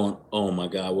standing there going, "Oh my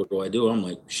God, what do I do?" I'm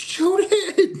like, "Shoot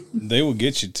it." They will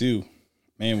get you too.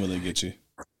 Man, will they get you.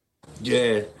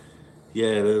 Yeah.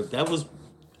 That was,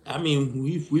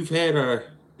 we've had our,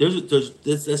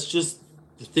 that's just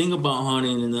the thing about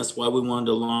hunting, and that's why we wanted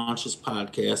to launch this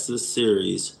podcast, this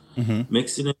series,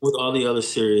 mix it in with all the other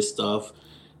serious stuff,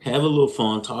 have a little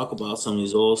fun, talk about some of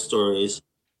these old stories,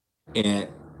 and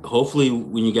hopefully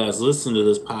when you guys listen to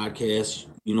this podcast,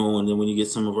 and then when you get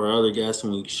some of our other guests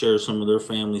and we share some of their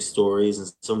family stories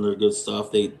and some of their good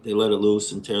stuff, they let it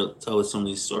loose and tell us some of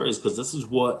these stories, because this is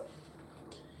what,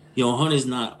 hunting's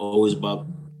not always about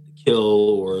the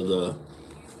kill or the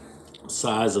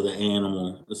size of the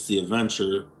animal. It's the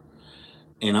adventure.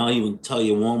 And I'll even tell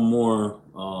you one more,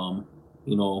 on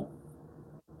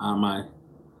my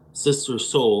sister's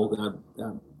soul,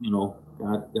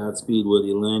 Godspeed with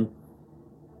you, Lynn.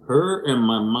 Her and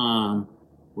my mom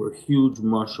were huge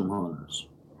mushroom hunters.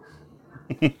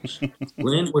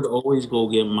 Lynn would always go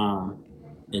get Mom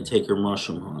and take her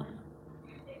mushroom hunting.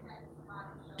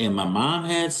 And my mom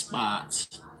had spots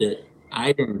that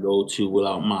I didn't go to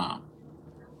without mom.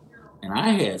 And I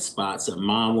had spots that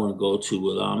mom wouldn't go to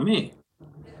without me.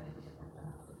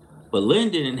 But Lynn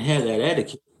didn't have that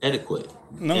etiquette.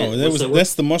 No,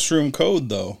 that's the mushroom code,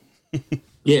 though.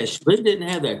 Yeah, Lynn didn't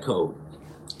have that code.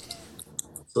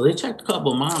 So they checked a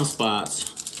couple of mom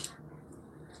spots,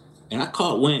 and I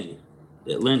caught wind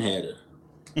that Lynn had her.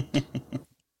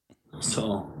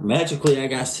 So magically, I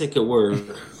got sick at work.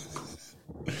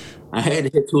 I had to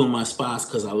hit 2 of my spots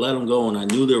because I let them go, and I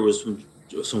knew there was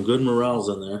some good morels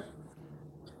in there.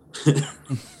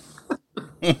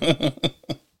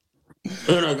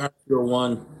 And I got to the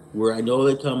one where I know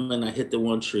they come and I hit the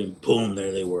one tree, and boom,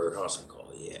 there they were. I was like,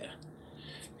 oh yeah,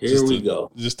 here we go.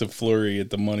 Just a flurry at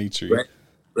the money tree. Right.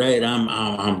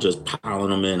 I'm just piling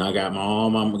them in. I got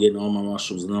I'm getting all my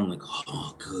mushrooms, and I'm like,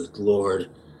 oh, good Lord,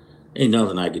 ain't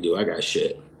nothing I could do. I got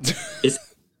shit. It's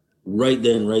right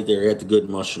there at the good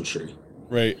mushroom tree.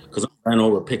 Right. Because I ran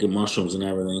over picking mushrooms and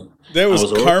everything. That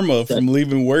was karma from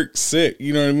leaving work sick.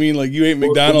 You know what I mean? Like you ate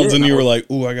McDonald's and you were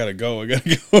like, "Ooh, I gotta go. Yeah,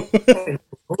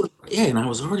 and I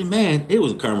was already mad. It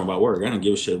was karma about work. I didn't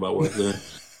give a shit about work then.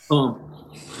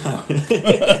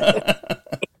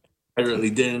 I really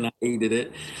didn't. I hated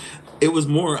it. It was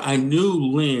more, I knew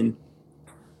Lynn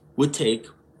would take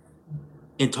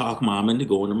and talk mom into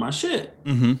going to my shit.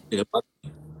 Mm-hmm.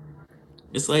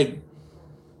 It's like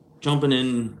jumping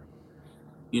in,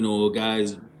 a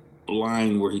guy's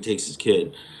blind where he takes his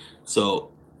kid.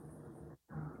 So,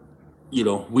 I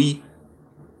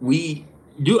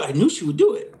knew she would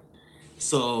do it.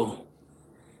 So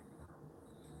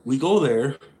we go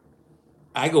there.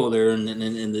 I go there, and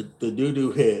the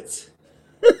doo-doo hits.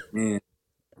 And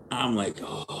I'm like,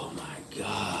 oh my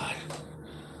God.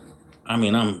 I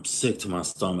mean, I'm sick to my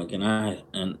stomach, and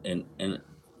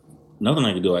nothing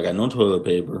I can do. I got no toilet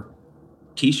paper.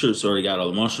 T-shirts already got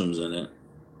all the mushrooms in it.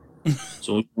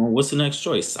 So what's the next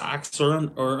choice? Socks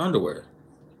or underwear?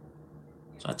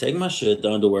 So I take my shit,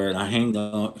 the underwear, and I hang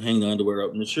the underwear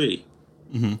up in the tree.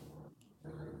 Mm-hmm.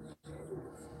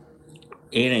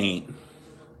 It ain't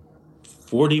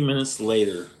 40 minutes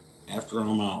later, after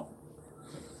I'm out,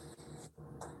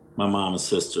 my mom and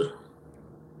sister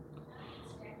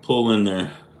pull in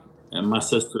there, and my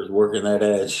sister's working that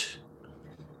edge.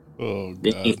 Oh, God.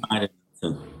 They ain't finding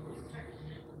nothing.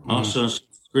 All of a sudden, she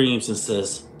screams and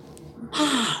says,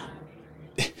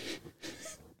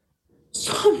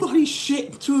 somebody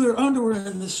shit through their underwear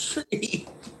in the street.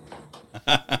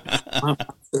 My mom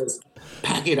says,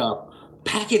 pack it up.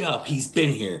 He's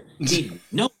been here.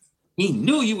 He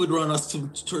knew you would run us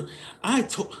to I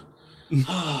told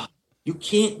you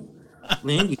can't,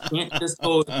 Lynn, you can't just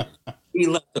go. He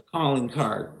left a calling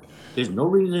card. There's no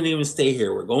reason to even stay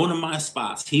here. We're going to my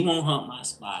spots. He won't hunt my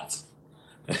spots.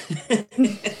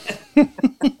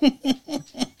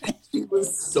 She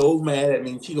was so mad at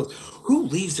me. She goes, who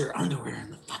leaves their underwear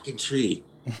in the fucking tree?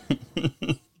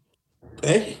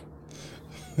 Hey,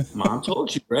 Mom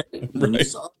told you, right? When you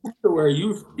saw the underwear,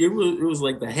 it was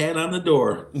like the hat on the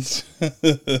door.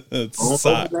 Don't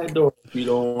open that door if you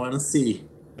don't want to see.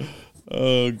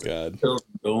 Oh, God.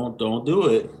 Don't do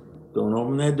it. Don't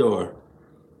open that door.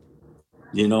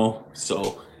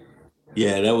 So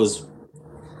yeah, that was,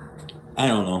 I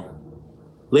don't know.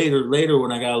 Later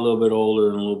when I got a little bit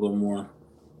older and a little bit more,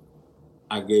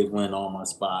 I gave Lynn all my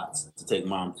spots to take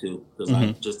Mom to, because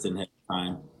I just didn't have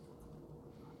time.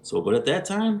 So, but at that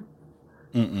time,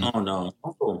 oh no,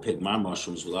 don't go and pick my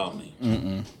mushrooms without me.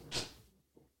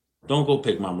 Don't go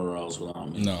pick my morels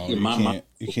without me. No,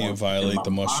 you can't violate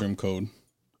the mushroom code.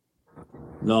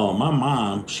 No, my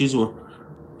mom, she's the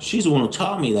one who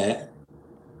taught me that.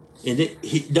 And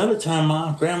the other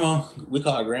time, Grandma, we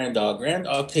call her Granddog.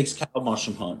 Granddog takes cow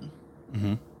mushroom hunting.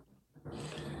 Mm-hmm.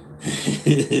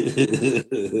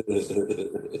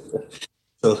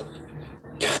 So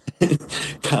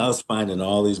Kyle's finding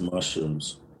all these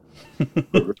mushrooms.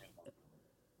 And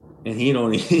he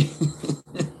don't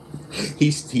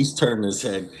he's turning his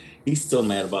head. He's still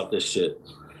mad about this shit.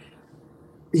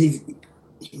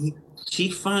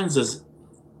 She finds this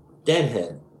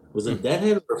deadhead. Was it a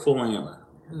deadhead or a full antler?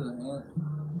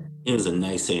 It was a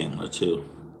nice antler too.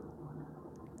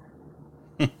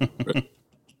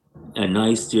 A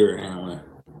nice deer antler.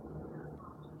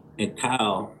 And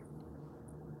Kyle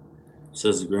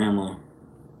says to Grandma,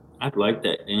 I'd like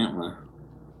that antler.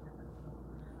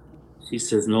 She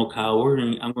says, no, Kyle,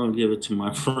 I'm going to give it to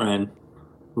my friend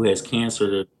who has cancer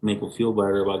to make him feel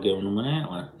better about giving him an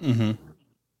antler. Mm-hmm.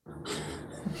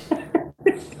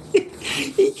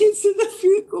 He gets in the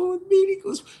vehicle with me and he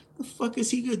goes, the fuck is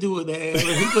he going to do with that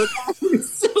antler? He goes,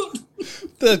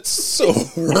 That's so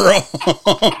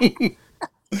wrong.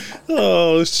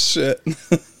 Oh, shit.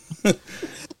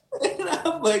 And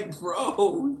I'm like,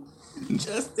 bro,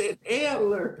 just an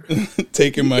antler.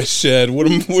 Taking my shed.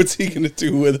 What's he going to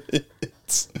do with it?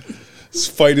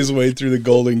 Fight his way through the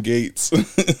Golden Gates.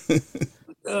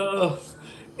 Oh.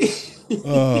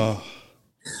 Oh.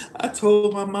 I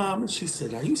told my mom, and she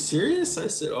said, "Are you serious?" I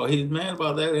said, "Oh, he's mad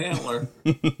about that antler."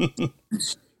 An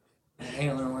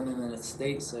antler went in an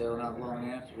estate sale not long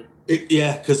after.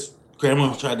 Yeah, because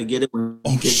Grandma tried to get it when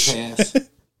it did pass.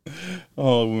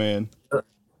 Oh, man.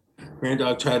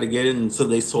 Granddog tried to get it, and so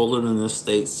they sold it in an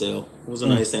estate sale. It was a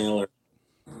nice antler.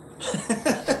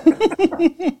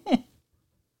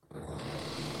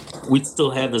 We'd still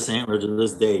have this antler to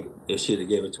this day if she'd have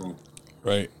gave it to him.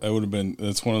 Right. That would have been,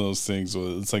 that's one of those things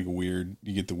where it's like weird.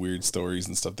 You get the weird stories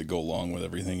and stuff that go along with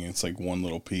everything. And it's like one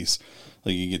little piece.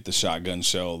 Like you get the shotgun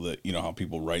shell that, you know, how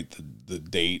people write the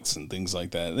dates and things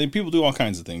like that. People do all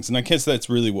kinds of things. And I guess that's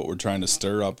really what we're trying to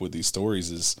stir up with these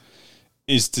stories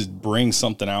is to bring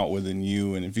something out within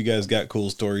you. And if you guys got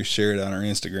cool stories, share it on our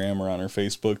Instagram or on our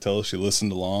Facebook. Tell us you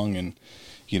listened along, and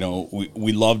you know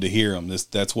we love to hear them.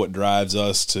 That's what drives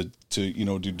us to you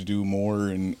know to do more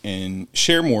and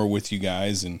share more with you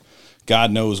guys. And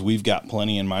God knows we've got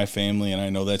plenty in my family, and I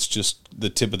know that's just the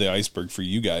tip of the iceberg for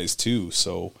you guys too.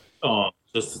 So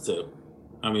just the tip.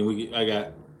 I mean, I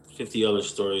got 50 other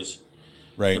stories.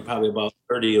 Right. And probably about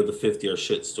 30 of the 50 are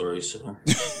shit stories. So.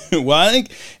 Well, I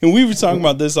think, and we were talking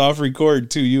about this off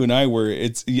record too, you and I, where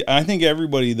I think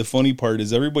everybody, the funny part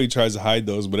is everybody tries to hide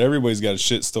those, but everybody's got a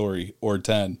shit story or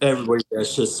 10. Everybody got a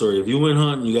shit story. If you went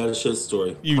hunting, you got a shit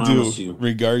story. You do,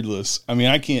 regardless. I mean,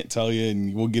 I can't tell you,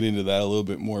 and we'll get into that a little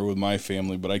bit more with my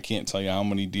family, but I can't tell you how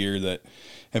many deer that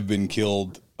have been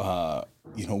killed,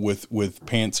 you know, with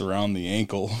pants around the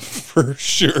ankle for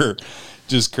sure.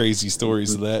 Just crazy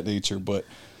stories of that nature, but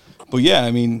yeah,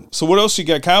 I mean, so what else you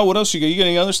got, Kyle? What else you got? You got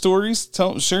any other stories?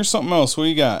 Share something else. What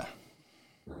you got?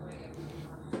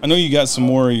 I know you got some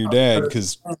more of your dad,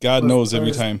 because God knows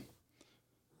every time.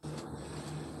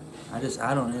 I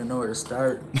don't even know where to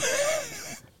start.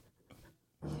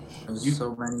 There's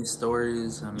so many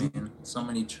stories. I mean, so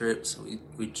many trips.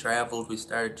 We traveled. We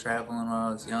started traveling when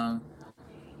I was young.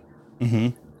 Mm-hmm.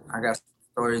 I got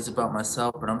stories about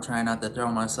myself, but I'm trying not to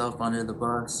throw myself under the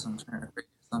bus. I'm trying to figure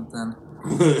something.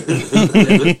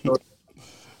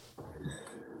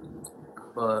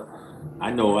 But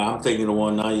I know I'm thinking of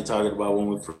one now you're talking about when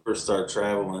we first started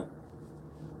traveling.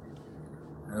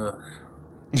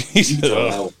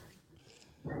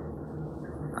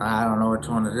 I don't know which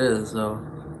one it is, though.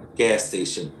 Gas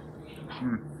station.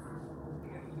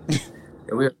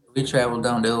 Yeah, we traveled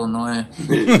down to Illinois.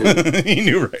 He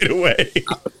knew right away.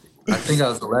 I think I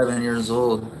was 11 years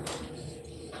old.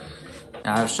 And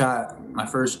I shot my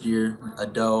first year a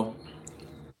doe.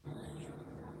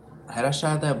 Had I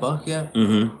shot that buck yet?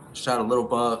 Mm-hmm. Shot a little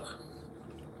buck.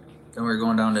 Then we were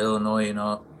going down to Illinois, you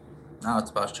know. Now it's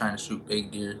about trying to shoot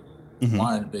big deer. Mm-hmm.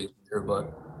 Wanted a big deer,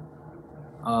 but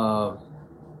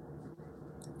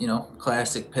you know,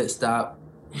 classic pit stop,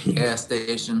 gas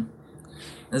station.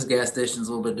 This gas station's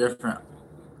a little bit different.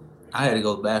 I had to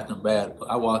go to the bathroom bad, but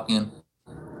I walk in.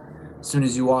 As soon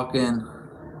as you walk in,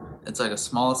 it's like a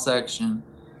small section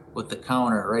with the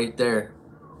counter right there.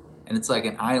 And it's like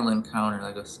an island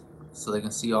counter, so they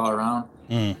can see all around.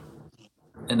 Mm.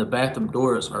 And the bathroom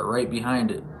doors are right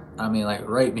behind it. I mean, like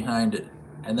right behind it.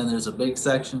 And then there's a big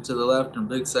section to the left and a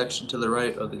big section to the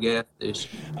right of the gas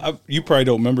station. You probably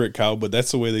don't remember it, Kyle, but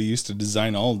that's the way they used to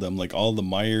design all of them. Like all the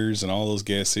Myers and all those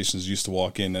gas stations used to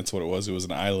walk in. That's what it was. It was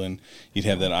an island. You'd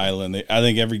have that island. I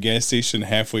think every gas station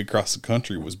halfway across the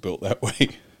country was built that way.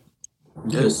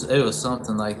 It was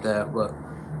something like that, but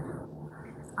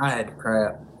I had to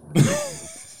crap.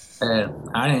 And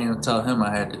I didn't even tell him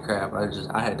I had to crap.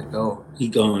 I had to go. He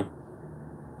gone.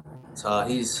 So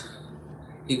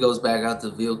he goes back out to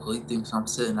the vehicle. He thinks I'm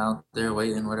sitting out there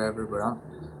waiting, whatever, but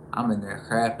I'm in there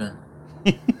crapping.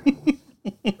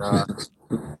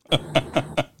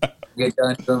 Get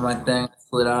done doing my thing,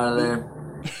 slid out of there.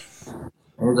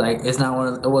 It was like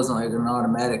it wasn't like an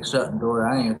automatic shutting door.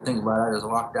 I didn't even think about it. I just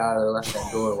walked out of there, left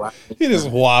that door wide. He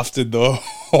just wafted the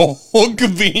whole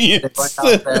convenience. Went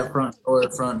out that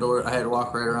front door. I had to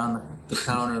walk right around the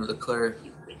counter of the clerk.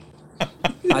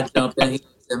 I jumped in. He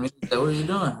looked at me. He said, "What are you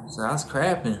doing?" I said, "I was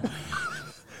crapping."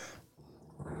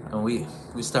 And we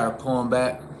start pulling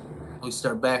back. We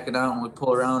start backing out, and we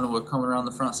pull around, and we're coming around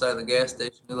the front side of the gas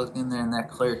station. We look in there, and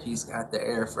that clerk, he's got the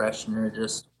air freshener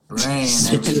just spraying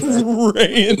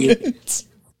it.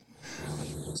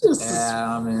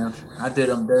 Yeah, I mean, I did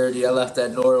him dirty. I left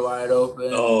that door wide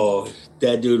open. Oh,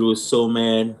 that dude was so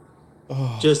mad.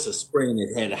 Just a spraying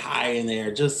it head high in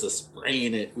there, just a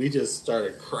spraying it. We just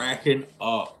started cracking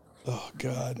up. Oh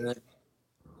God.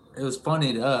 It was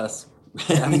funny to us.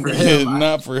 Not for him.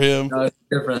 Not for him. No, it's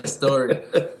a different story.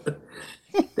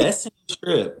 That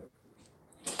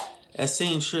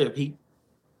same trip, he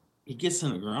gets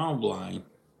in the ground blind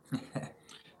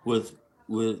with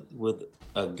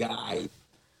a guy.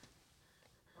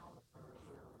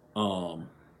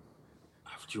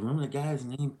 Do you remember the guy's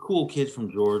name? Cool kid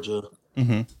from Georgia.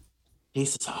 Mm-hmm. He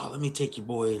says, "Oh, let me take your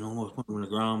boy and almost put him in the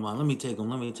ground blind. Let me take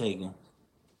him.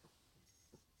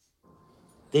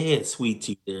 They had sweet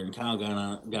tea there, and Kyle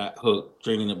got hooked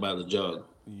drinking it by the jug.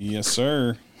 Yes,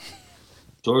 sir.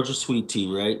 Georgia sweet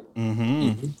tea, right?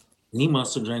 Mm-hmm. He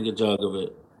must have drank a jug of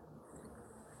it.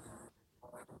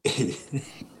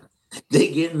 They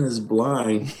get in this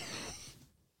blind,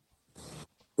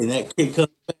 and that kid comes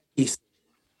back. He said,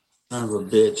 "Son of a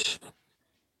bitch."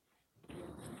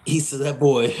 He said, "That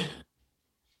boy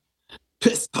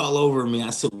pissed all over me." I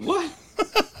said, "What?"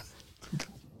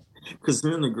 Because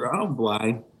they're in the ground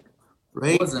blind,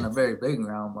 right? It wasn't a very big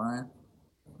ground blind.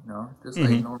 Just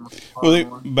like normal.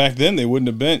 Well, back then they wouldn't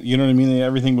have been. You know what I mean?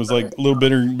 Everything was like a little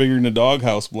bigger than a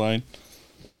doghouse blind.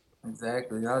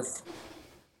 Exactly. That was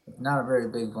not a very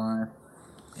big blind.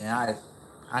 Yeah,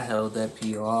 I held that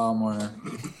pee all morning.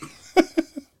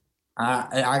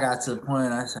 I got to the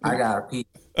point. I said, "I gotta pee."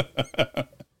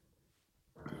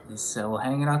 He said, "Well,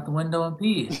 hang it out the window and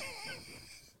pee."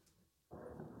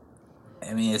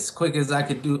 I mean, as quick as I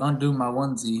could undo my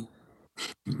onesie,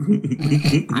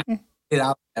 I get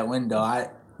out that window.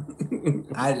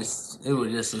 It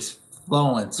was just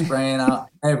flowing, spraying out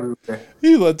everywhere.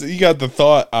 You got the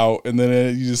thought out, and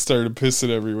then you just started pissing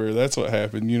everywhere. That's what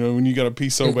happened. When you got to pee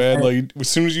so bad, like as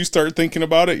soon as you start thinking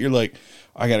about it, you're like,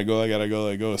 I gotta go.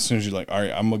 As soon as you're like, all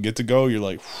right, I'm gonna get to go, you're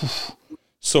like,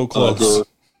 so close.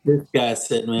 This guy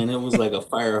said, man, it was like a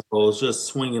fire hose, just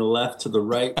swinging left to the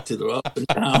right, to the up and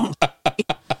down.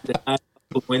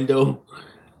 The window.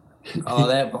 Oh,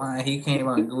 that blind! He came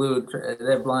unglued.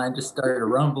 That blind just started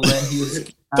rumbling. He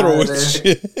was throwing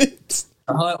shit.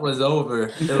 The hunt was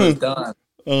over. It was done.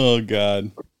 Oh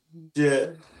God. Yeah.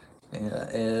 Yeah,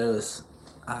 it was.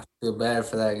 I feel bad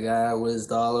for that guy. I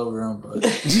whizzed all over him, but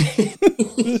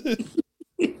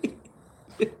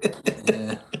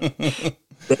yeah.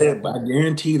 I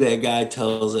guarantee that guy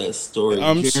tells that story.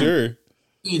 I'm sure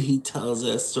he tells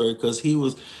that story because he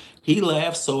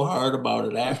laughed so hard about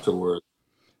it afterwards.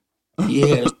 He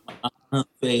had a smile on his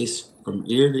face from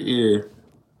ear to ear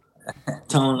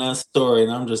telling that story,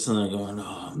 and I'm just in there going,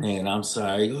 "Oh man, I'm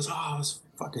sorry." He goes, "Oh, it's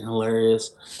fucking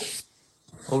hilarious."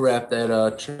 We'll wrap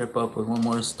that trip up with one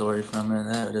more story from it.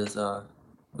 That is,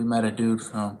 we met a dude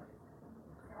from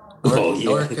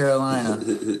North Carolina.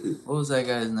 What was that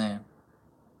guy's name?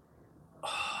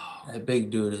 That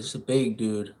big dude. It's a big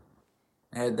dude.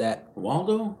 Had that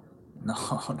Waldo? No,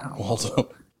 not Waldo.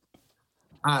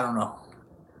 I don't know,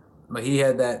 but he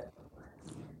had that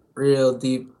real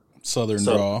deep Southern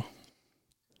draw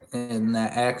and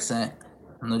that accent,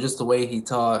 just the way he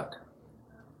talked.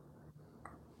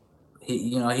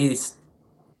 He's.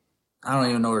 I don't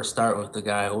even know where to start with the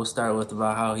guy. We'll start with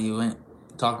about how he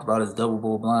talked about his double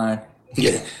bull blind.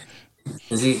 Yeah.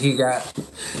 Because he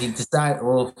decided,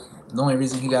 well, the only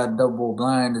reason he got double bull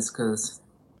blind is because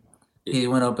he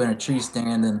went up in a tree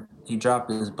stand and he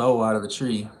dropped his bow out of the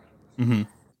tree. Mm-hmm.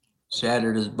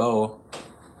 Shattered his bow.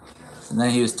 And then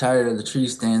he was tired of the tree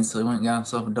stand, so he went and got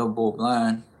himself a double bull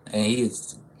blind. And he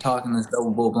was talking this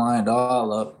double bull blind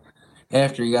all up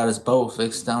after he got his bow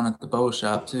fixed down at the bow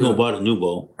shop, too. No, bought a new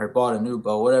bow. Or bought a new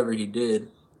bow, whatever he did.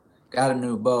 Got a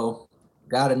new bow.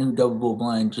 Got a new double bull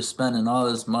blind, just spending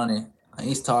all this money. And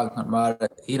he's talking about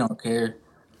it. He don't care.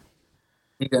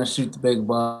 He's going to shoot the big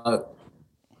buck.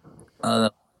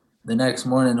 The next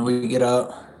morning we get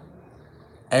up.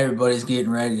 Everybody's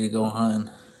getting ready to go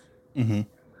hunting. Mm-hmm.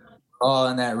 All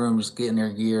in that room just getting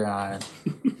their gear on.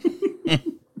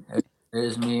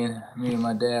 There's me and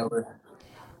my dad.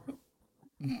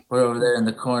 We're over there in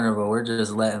the corner, but we're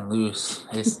just letting loose.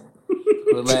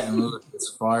 We're letting loose.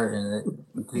 It's farting.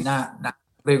 Not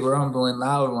big rumbling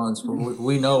loud ones, but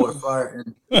we know we're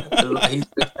farting.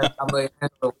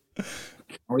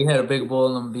 We had a big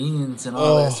bowl of beans and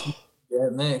all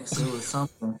that mix. It was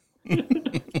something.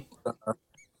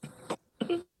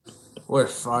 We're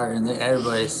farting.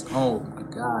 Everybody's, oh my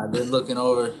God, they're looking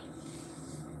over.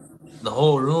 The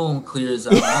whole room clears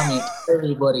out. I mean,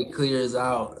 everybody clears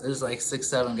out. There's like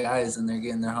 6-7 guys in there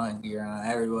getting their hunting gear on.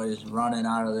 Everybody's running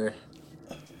out of there.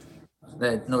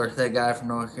 That guy from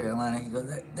North Carolina, he goes,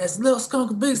 "That's little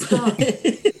skunk, a big skunk.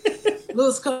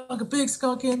 Little skunk, a big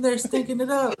skunk in there stinking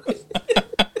it up."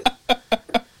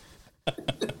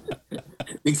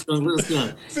 Big skunk, little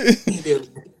skunk.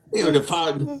 They were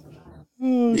departing.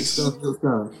 Big skunk, little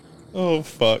skunk. Oh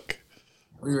fuck.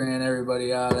 We ran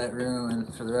everybody out of that room,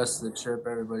 and for the rest of the trip,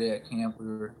 everybody at camp, we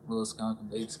were little skunk and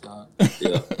big skunk.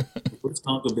 Yeah. Little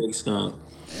skunk or big skunk.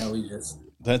 Yeah, we just.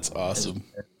 That's awesome.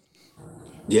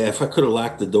 Yeah, if I could have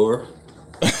locked the door,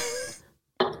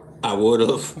 I would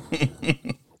have.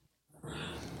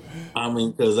 I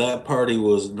mean, because that party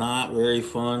was not very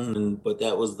fun, but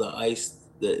that was the ice.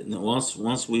 That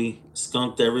once we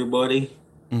skunked everybody,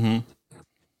 it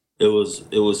was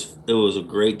a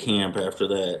great camp. After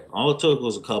that, all it took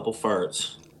was a couple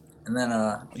farts, and then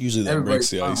usually that breaks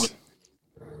the ice.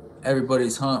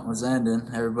 Everybody's hunt was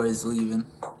ending. Everybody's leaving.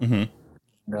 And,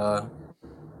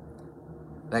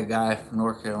 that guy from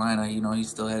North Carolina, he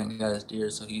still hadn't got his deer,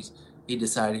 so he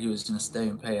decided he was going to stay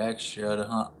and pay extra to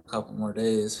hunt a couple more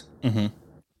days. And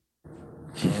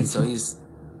so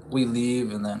we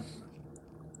leave, and then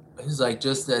it was like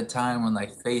just that time when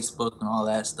like Facebook and all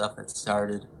that stuff had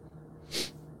started.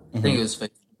 I think it was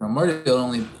Facebook.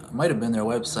 Might have been their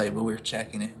website, but we were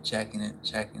checking it. I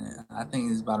think it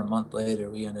was about a month later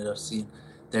we ended up seeing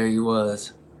there he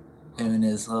was. Him and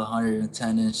his little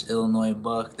 110-inch Illinois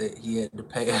buck that he had to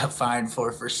pay a fine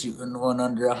for shooting one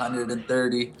under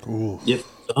 130. Ooh. If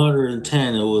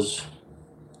 110, it was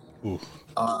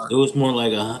more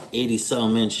like a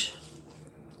 80-some inch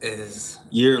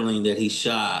yearling that he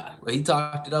shot. But he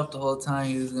talked it up the whole time.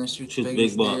 He was going to shoot the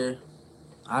biggest deer.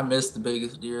 I missed the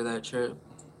biggest deer that trip,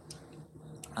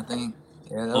 I think.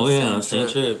 Yeah, that was the same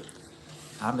trip.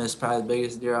 I missed probably the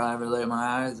biggest deer I ever laid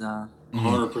my eyes on.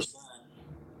 100%.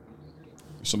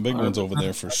 Some big ones over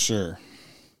there for sure.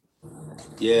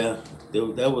 Yeah,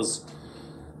 that's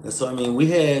what I mean.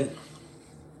 We had,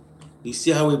 you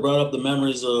see how we brought up the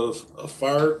memories of a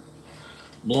fart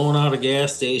blowing out a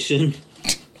gas station?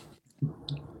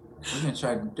 We're going to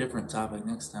try a different topic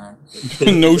next time.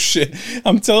 No shit.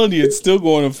 I'm telling you, it's still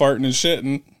going to farting and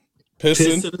shitting.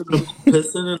 Pissing in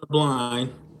the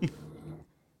blind.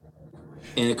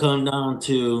 And it come down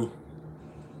to,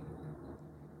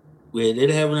 we did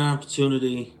have an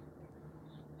opportunity,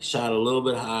 shot a little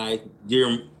bit high,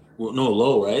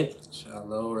 low, right? Shot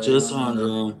low, right? Just on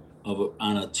a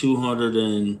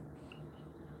 220,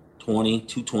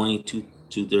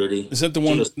 230. Is that the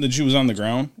one that you was on the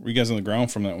ground? Were you guys on the ground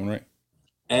from that one, right?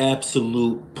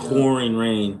 Absolute pouring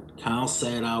rain. Kyle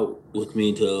sat out with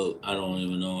me till, I don't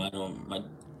even know,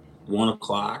 1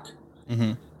 o'clock.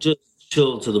 Just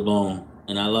chilled to the bone.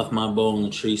 And I left my bow in the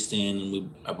tree stand,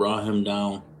 and I brought him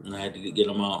down, and I had to get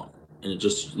him out. And it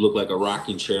just looked like a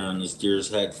rocking chair, and this deer's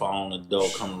head following the doe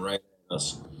coming right at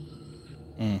us.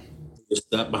 Just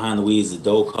stepped behind the weeds. The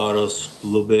doe caught us a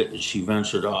little bit, and she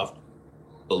ventured off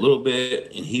a little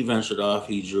bit, and he ventured off.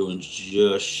 He drew and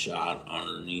just shot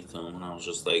underneath him. And I was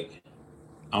just like,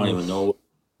 I don't even know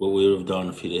what we would have done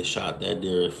if he'd have shot that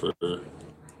deer for...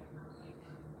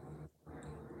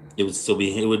 It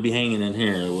would be hanging in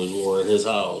here. Or at his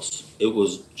house. It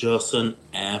was just an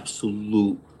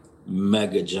absolute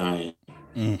mega giant,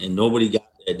 and nobody got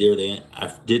that deer.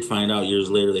 I did find out years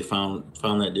later they found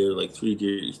that deer like 3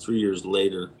 years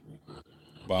later.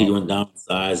 Wow. He went down in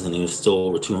size, and he was still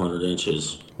over 200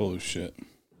 inches. Holy shit!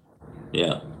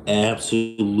 Yeah,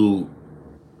 absolute.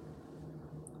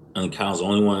 And Kyle's the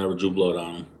only one that ever drew blood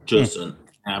on him. Just an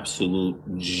absolute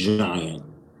giant.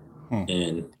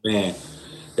 And man,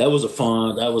 that was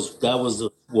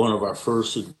one of our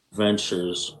first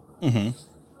adventures,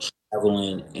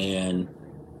 traveling and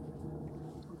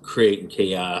creating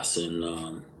chaos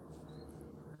and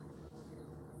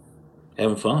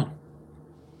having fun.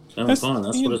 That's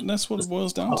what it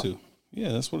boils down to. Yeah,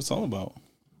 that's what it's all about.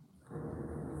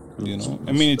 You know,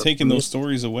 I mean, taking those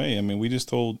stories away. I mean, you just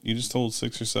told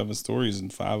 6 or 7 stories,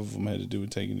 and 5 of them had to do with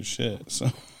taking the shit. So.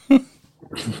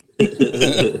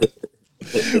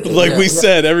 Like we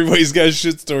said, everybody's got a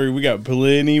shit story. We got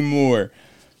plenty more.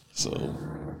 So.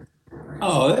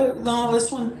 Oh no,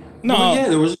 this one. No, well, yeah,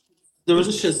 there was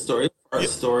a shit story, a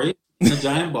story, and a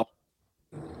giant ball.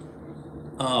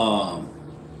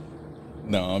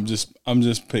 No, I'm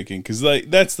just picking because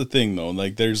like that's the thing though.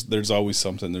 Like there's always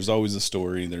something. There's always a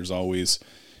story. There's always,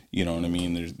 you know what I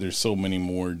mean. There's so many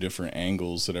more different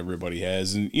angles that everybody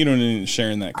has, and you know, and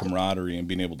sharing that camaraderie and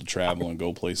being able to travel and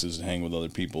go places and hang with other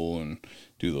people and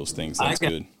do those things. That's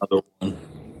good. Another one.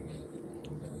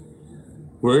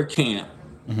 We're at camp,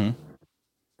 and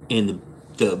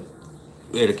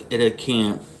at a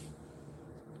camp,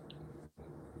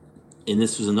 and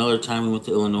this was another time we went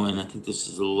to Illinois, and I think this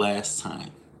is the last time.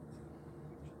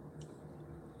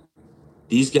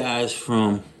 These guys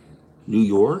from New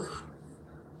York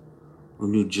or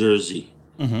New Jersey,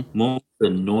 most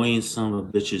annoying son of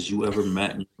bitches you ever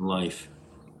met in your life.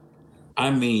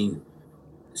 I mean,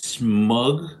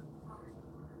 smug,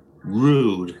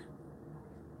 rude,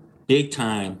 big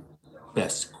time,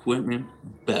 best equipment,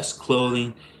 best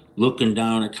clothing, looking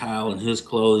down at Kyle and his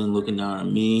clothing, looking down at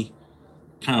me,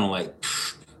 kind of like,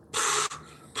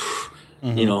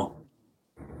 you know,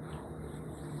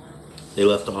 they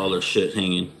left all their shit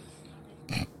hanging,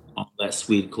 all that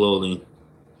sweet clothing.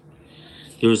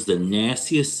 Here's the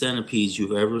nastiest centipedes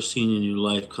you've ever seen in your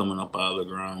life coming up out of the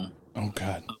ground. Oh,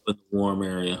 God. Up in the warm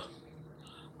area.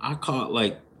 I caught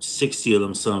like 60 of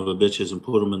them son of a bitches and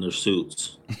put them in their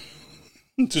suits.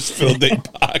 Just filled their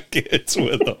pockets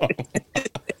with them.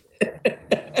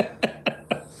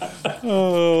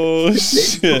 Oh,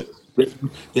 shit.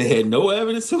 They had no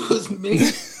evidence it was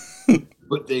me,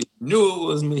 but they knew it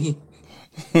was me.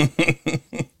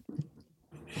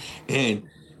 And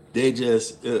they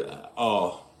just,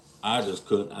 I just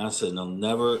couldn't. I said, no,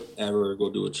 never, ever go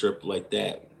do a trip like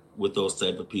that with those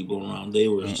type of people around. They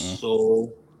were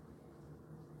so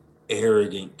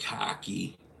arrogant,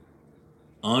 cocky,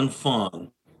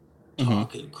 unfun,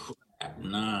 talking crap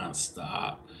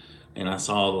nonstop. And I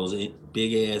saw those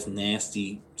big ass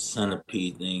nasty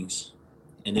centipede things,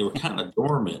 and they were kind of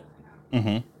dormant,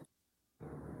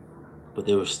 but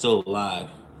they were still alive.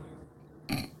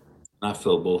 I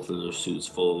filled both of their suits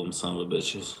full of them son of a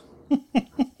bitches.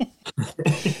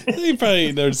 You probably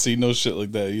ain't never seen no shit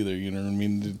like that either. You know what I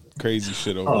mean? The crazy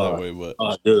shit over that way, but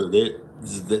dude,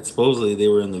 supposedly they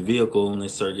were in the vehicle and they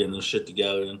started getting their shit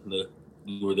together, and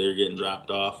we were there getting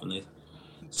dropped off, and they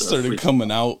started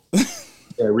coming out.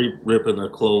 Yeah, ripping their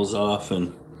clothes off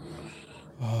and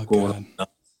going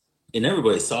up. And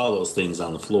everybody saw those things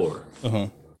on the floor.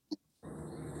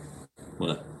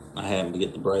 But I happened to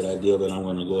get the bright idea that I'm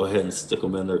going to go ahead and stick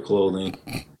them in their clothing.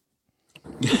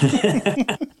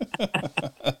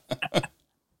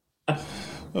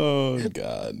 Oh,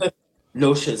 God.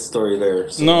 No shit story there.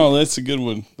 So. No, that's a good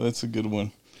one. That's a good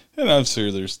one. And I'm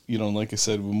sure there's, like I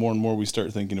said, the more and more we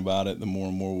start thinking about it, the more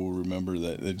and more we'll remember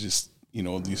that it just,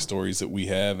 these stories that we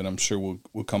have. And I'm sure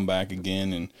we'll come back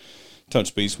again and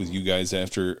touch base with you guys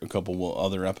after a couple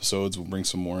other episodes. We'll bring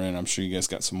some more in. I'm sure you guys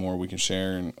got some more we can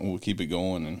share, and we'll keep it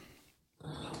going. And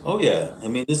oh, yeah. I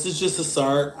mean, this is just a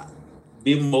start.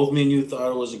 Both me and you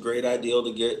thought it was a great idea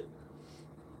to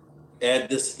add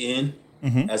this in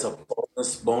as a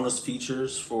bonus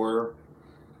features for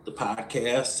the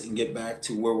podcast and get back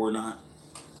to where we're not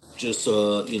just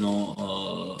a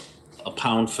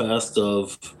pound fest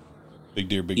of big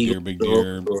deer,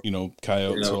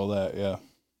 coyotes, all that, yeah.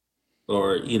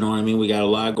 Or we got a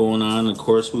lot going on. Of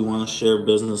course, we want to share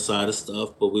business side of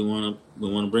stuff, but we want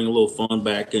to bring a little fun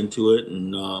back into it,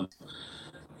 and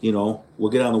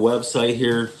we'll get on the website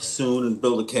here soon and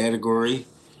build a category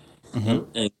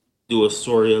and do a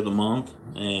story of the month,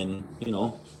 and as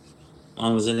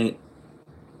long as it ain't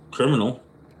criminal,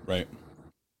 right?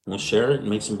 We'll share it and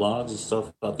make some blogs and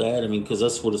stuff about that. I mean, because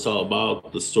that's what it's all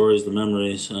about: the stories, the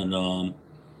memories, and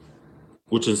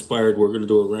which inspired. We're going to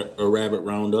do a rabbit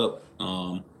roundup.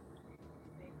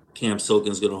 Camp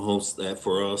Silken's going to host that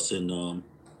for us, and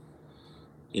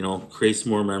create some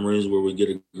more memories where we get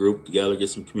a group together, get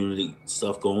some community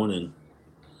stuff going, and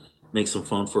make some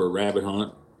fun for a rabbit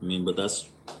hunt. I mean, but that's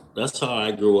how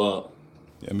I grew up.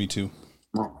 Yeah, me too.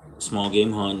 Small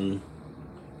game hunting.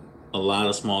 A lot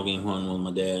of small game hunting with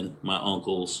my dad, my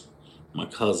uncles, my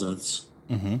cousins.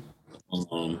 And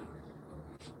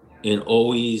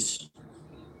always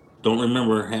don't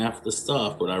remember half the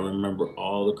stuff, but I remember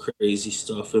all the crazy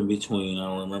stuff in between. I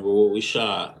don't remember what we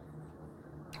shot.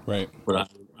 Right.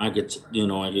 But I could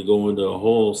go into a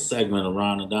whole segment of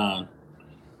Ron and Don,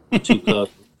 two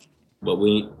cousins, but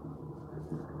we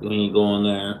ain't going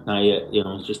there. Not yet.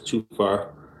 It's just too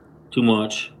far, too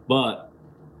much. But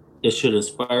it should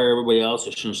inspire everybody else.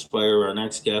 It should inspire our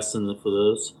next guest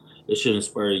for this. It should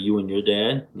inspire you and your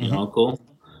dad, your uncle.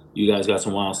 You guys got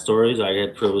some wild stories. I had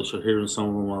the privilege of hearing some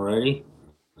of them already.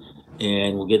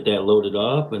 And we'll get that loaded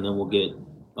up, and then we'll get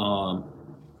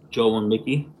Joe and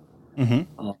Mickey. And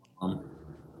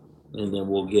then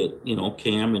we'll get,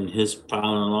 Cam and his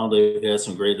father-in-law. They've had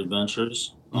some great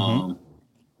adventures.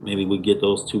 Maybe we get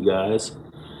those two guys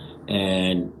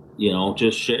and,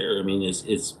 just share. I mean,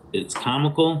 it's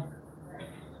comical,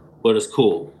 but it's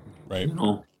cool. Right.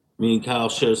 Me and Kyle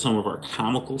share some of our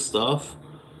comical stuff.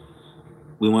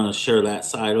 We want to share that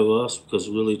side of us because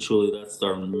really, truly, that's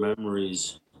our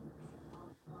memories.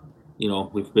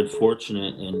 We've been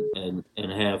fortunate and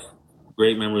have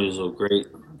great memories of great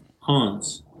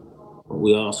hunts, but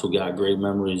we also got great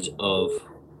memories of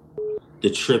the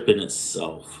trip in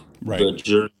itself, right? The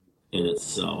journey in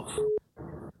itself.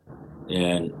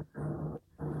 and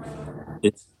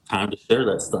it's time to share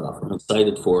that stuff. I'm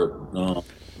excited for it.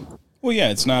 Well,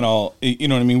 yeah, it's not all, you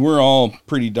know what I mean? We're all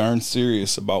pretty darn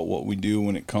serious about what we do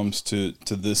when it comes to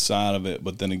this side of it.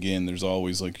 But then again, there's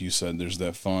always, like you said, there's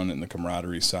that fun and the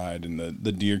camaraderie side and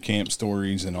the deer camp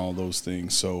stories and all those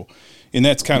things. So, and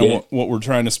that's kind of what we're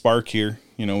trying to spark here,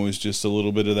 you know, is just a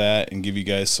little bit of that and give you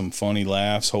guys some funny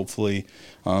laughs. Hopefully,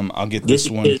 I'll get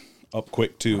this one up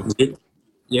quick too. And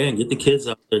get the kids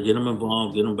out there, get them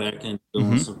involved, get them back in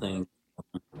doing some things.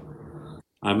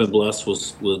 I've been blessed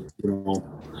with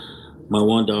my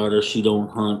one daughter. She don't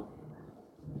hunt,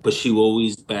 but she will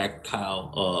always back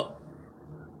Kyle up,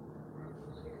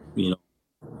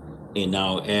 And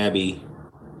now Abby,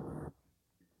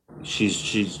 she'll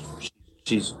sit.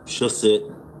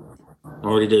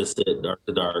 Already did a sit, dark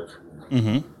to dark.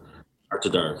 Dark to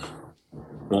dark.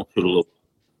 Won't shoot a little.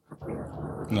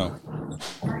 No.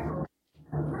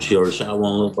 She already shot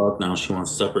one little buck. Now she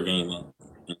wants a separate game.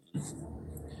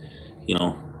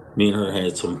 Me and her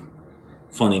had some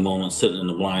funny moments sitting in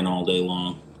the blind all day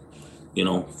long.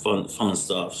 Fun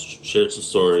stuff. Shared some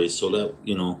stories. So that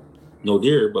no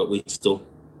deer, but we still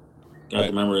got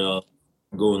the memory of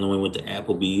going. Then we went to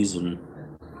Applebee's and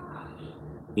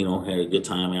had a good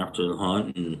time after the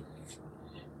hunt. And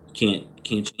can't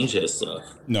change that stuff.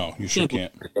 No, you sure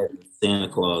can't. Santa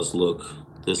Claus look.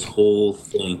 This whole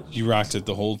thing. You rocked it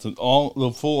the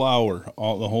full hour,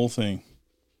 the whole thing.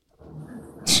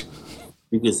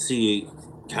 You could see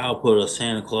Kyle put a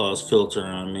Santa Claus filter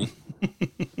on me.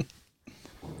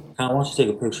 Kyle, why don't you take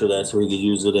a picture of that so we could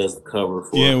use it as the cover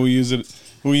for? Yeah, we use it.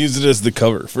 We use it as the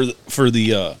cover for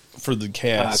the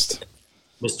cast.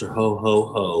 Mr. Ho Ho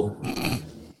Ho.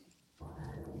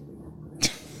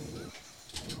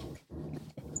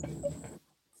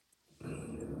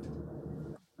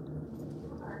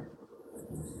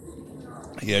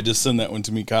 Yeah, just send that one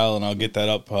to me, Kyle, and I'll get that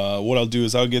up. What I'll do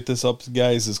is I'll get this up,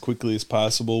 guys, as quickly as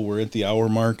possible. We're at the hour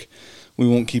mark. We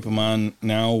won't keep them on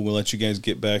now. We'll let you guys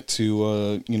get back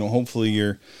to, hopefully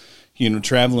you're,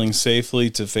 traveling safely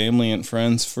to family and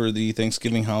friends for the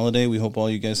Thanksgiving holiday. We hope all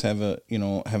you guys have a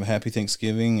happy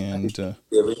Thanksgiving. And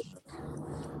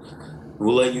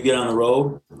we'll let you get on the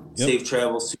road. Yep. Safe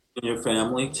travels to you and your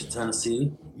family to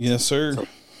Tennessee. Yes, sir.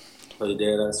 Tell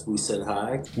your dad we said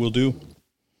hi. Will do.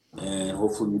 And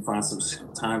hopefully you find some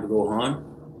time to go hunt.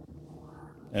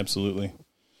 Absolutely.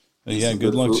 Yeah,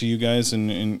 good luck to you guys, and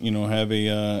have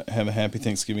a happy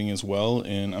Thanksgiving as well.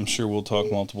 And I'm sure we'll talk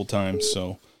multiple times.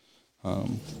 So,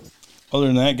 other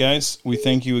than that, guys, we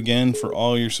thank you again for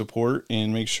all your support,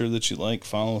 and make sure that you like,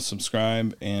 follow,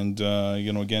 subscribe, and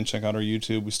again, check out our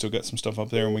YouTube. We still got some stuff up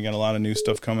there, and we got a lot of new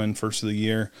stuff coming first of the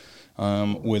year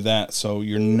with that. So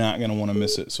you're not going to want to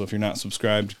miss it. So if you're not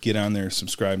subscribed, get on there,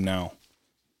 subscribe now.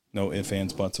 No ifs,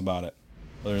 ands, buts about it.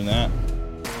 Other than that,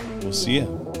 we'll see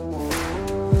you.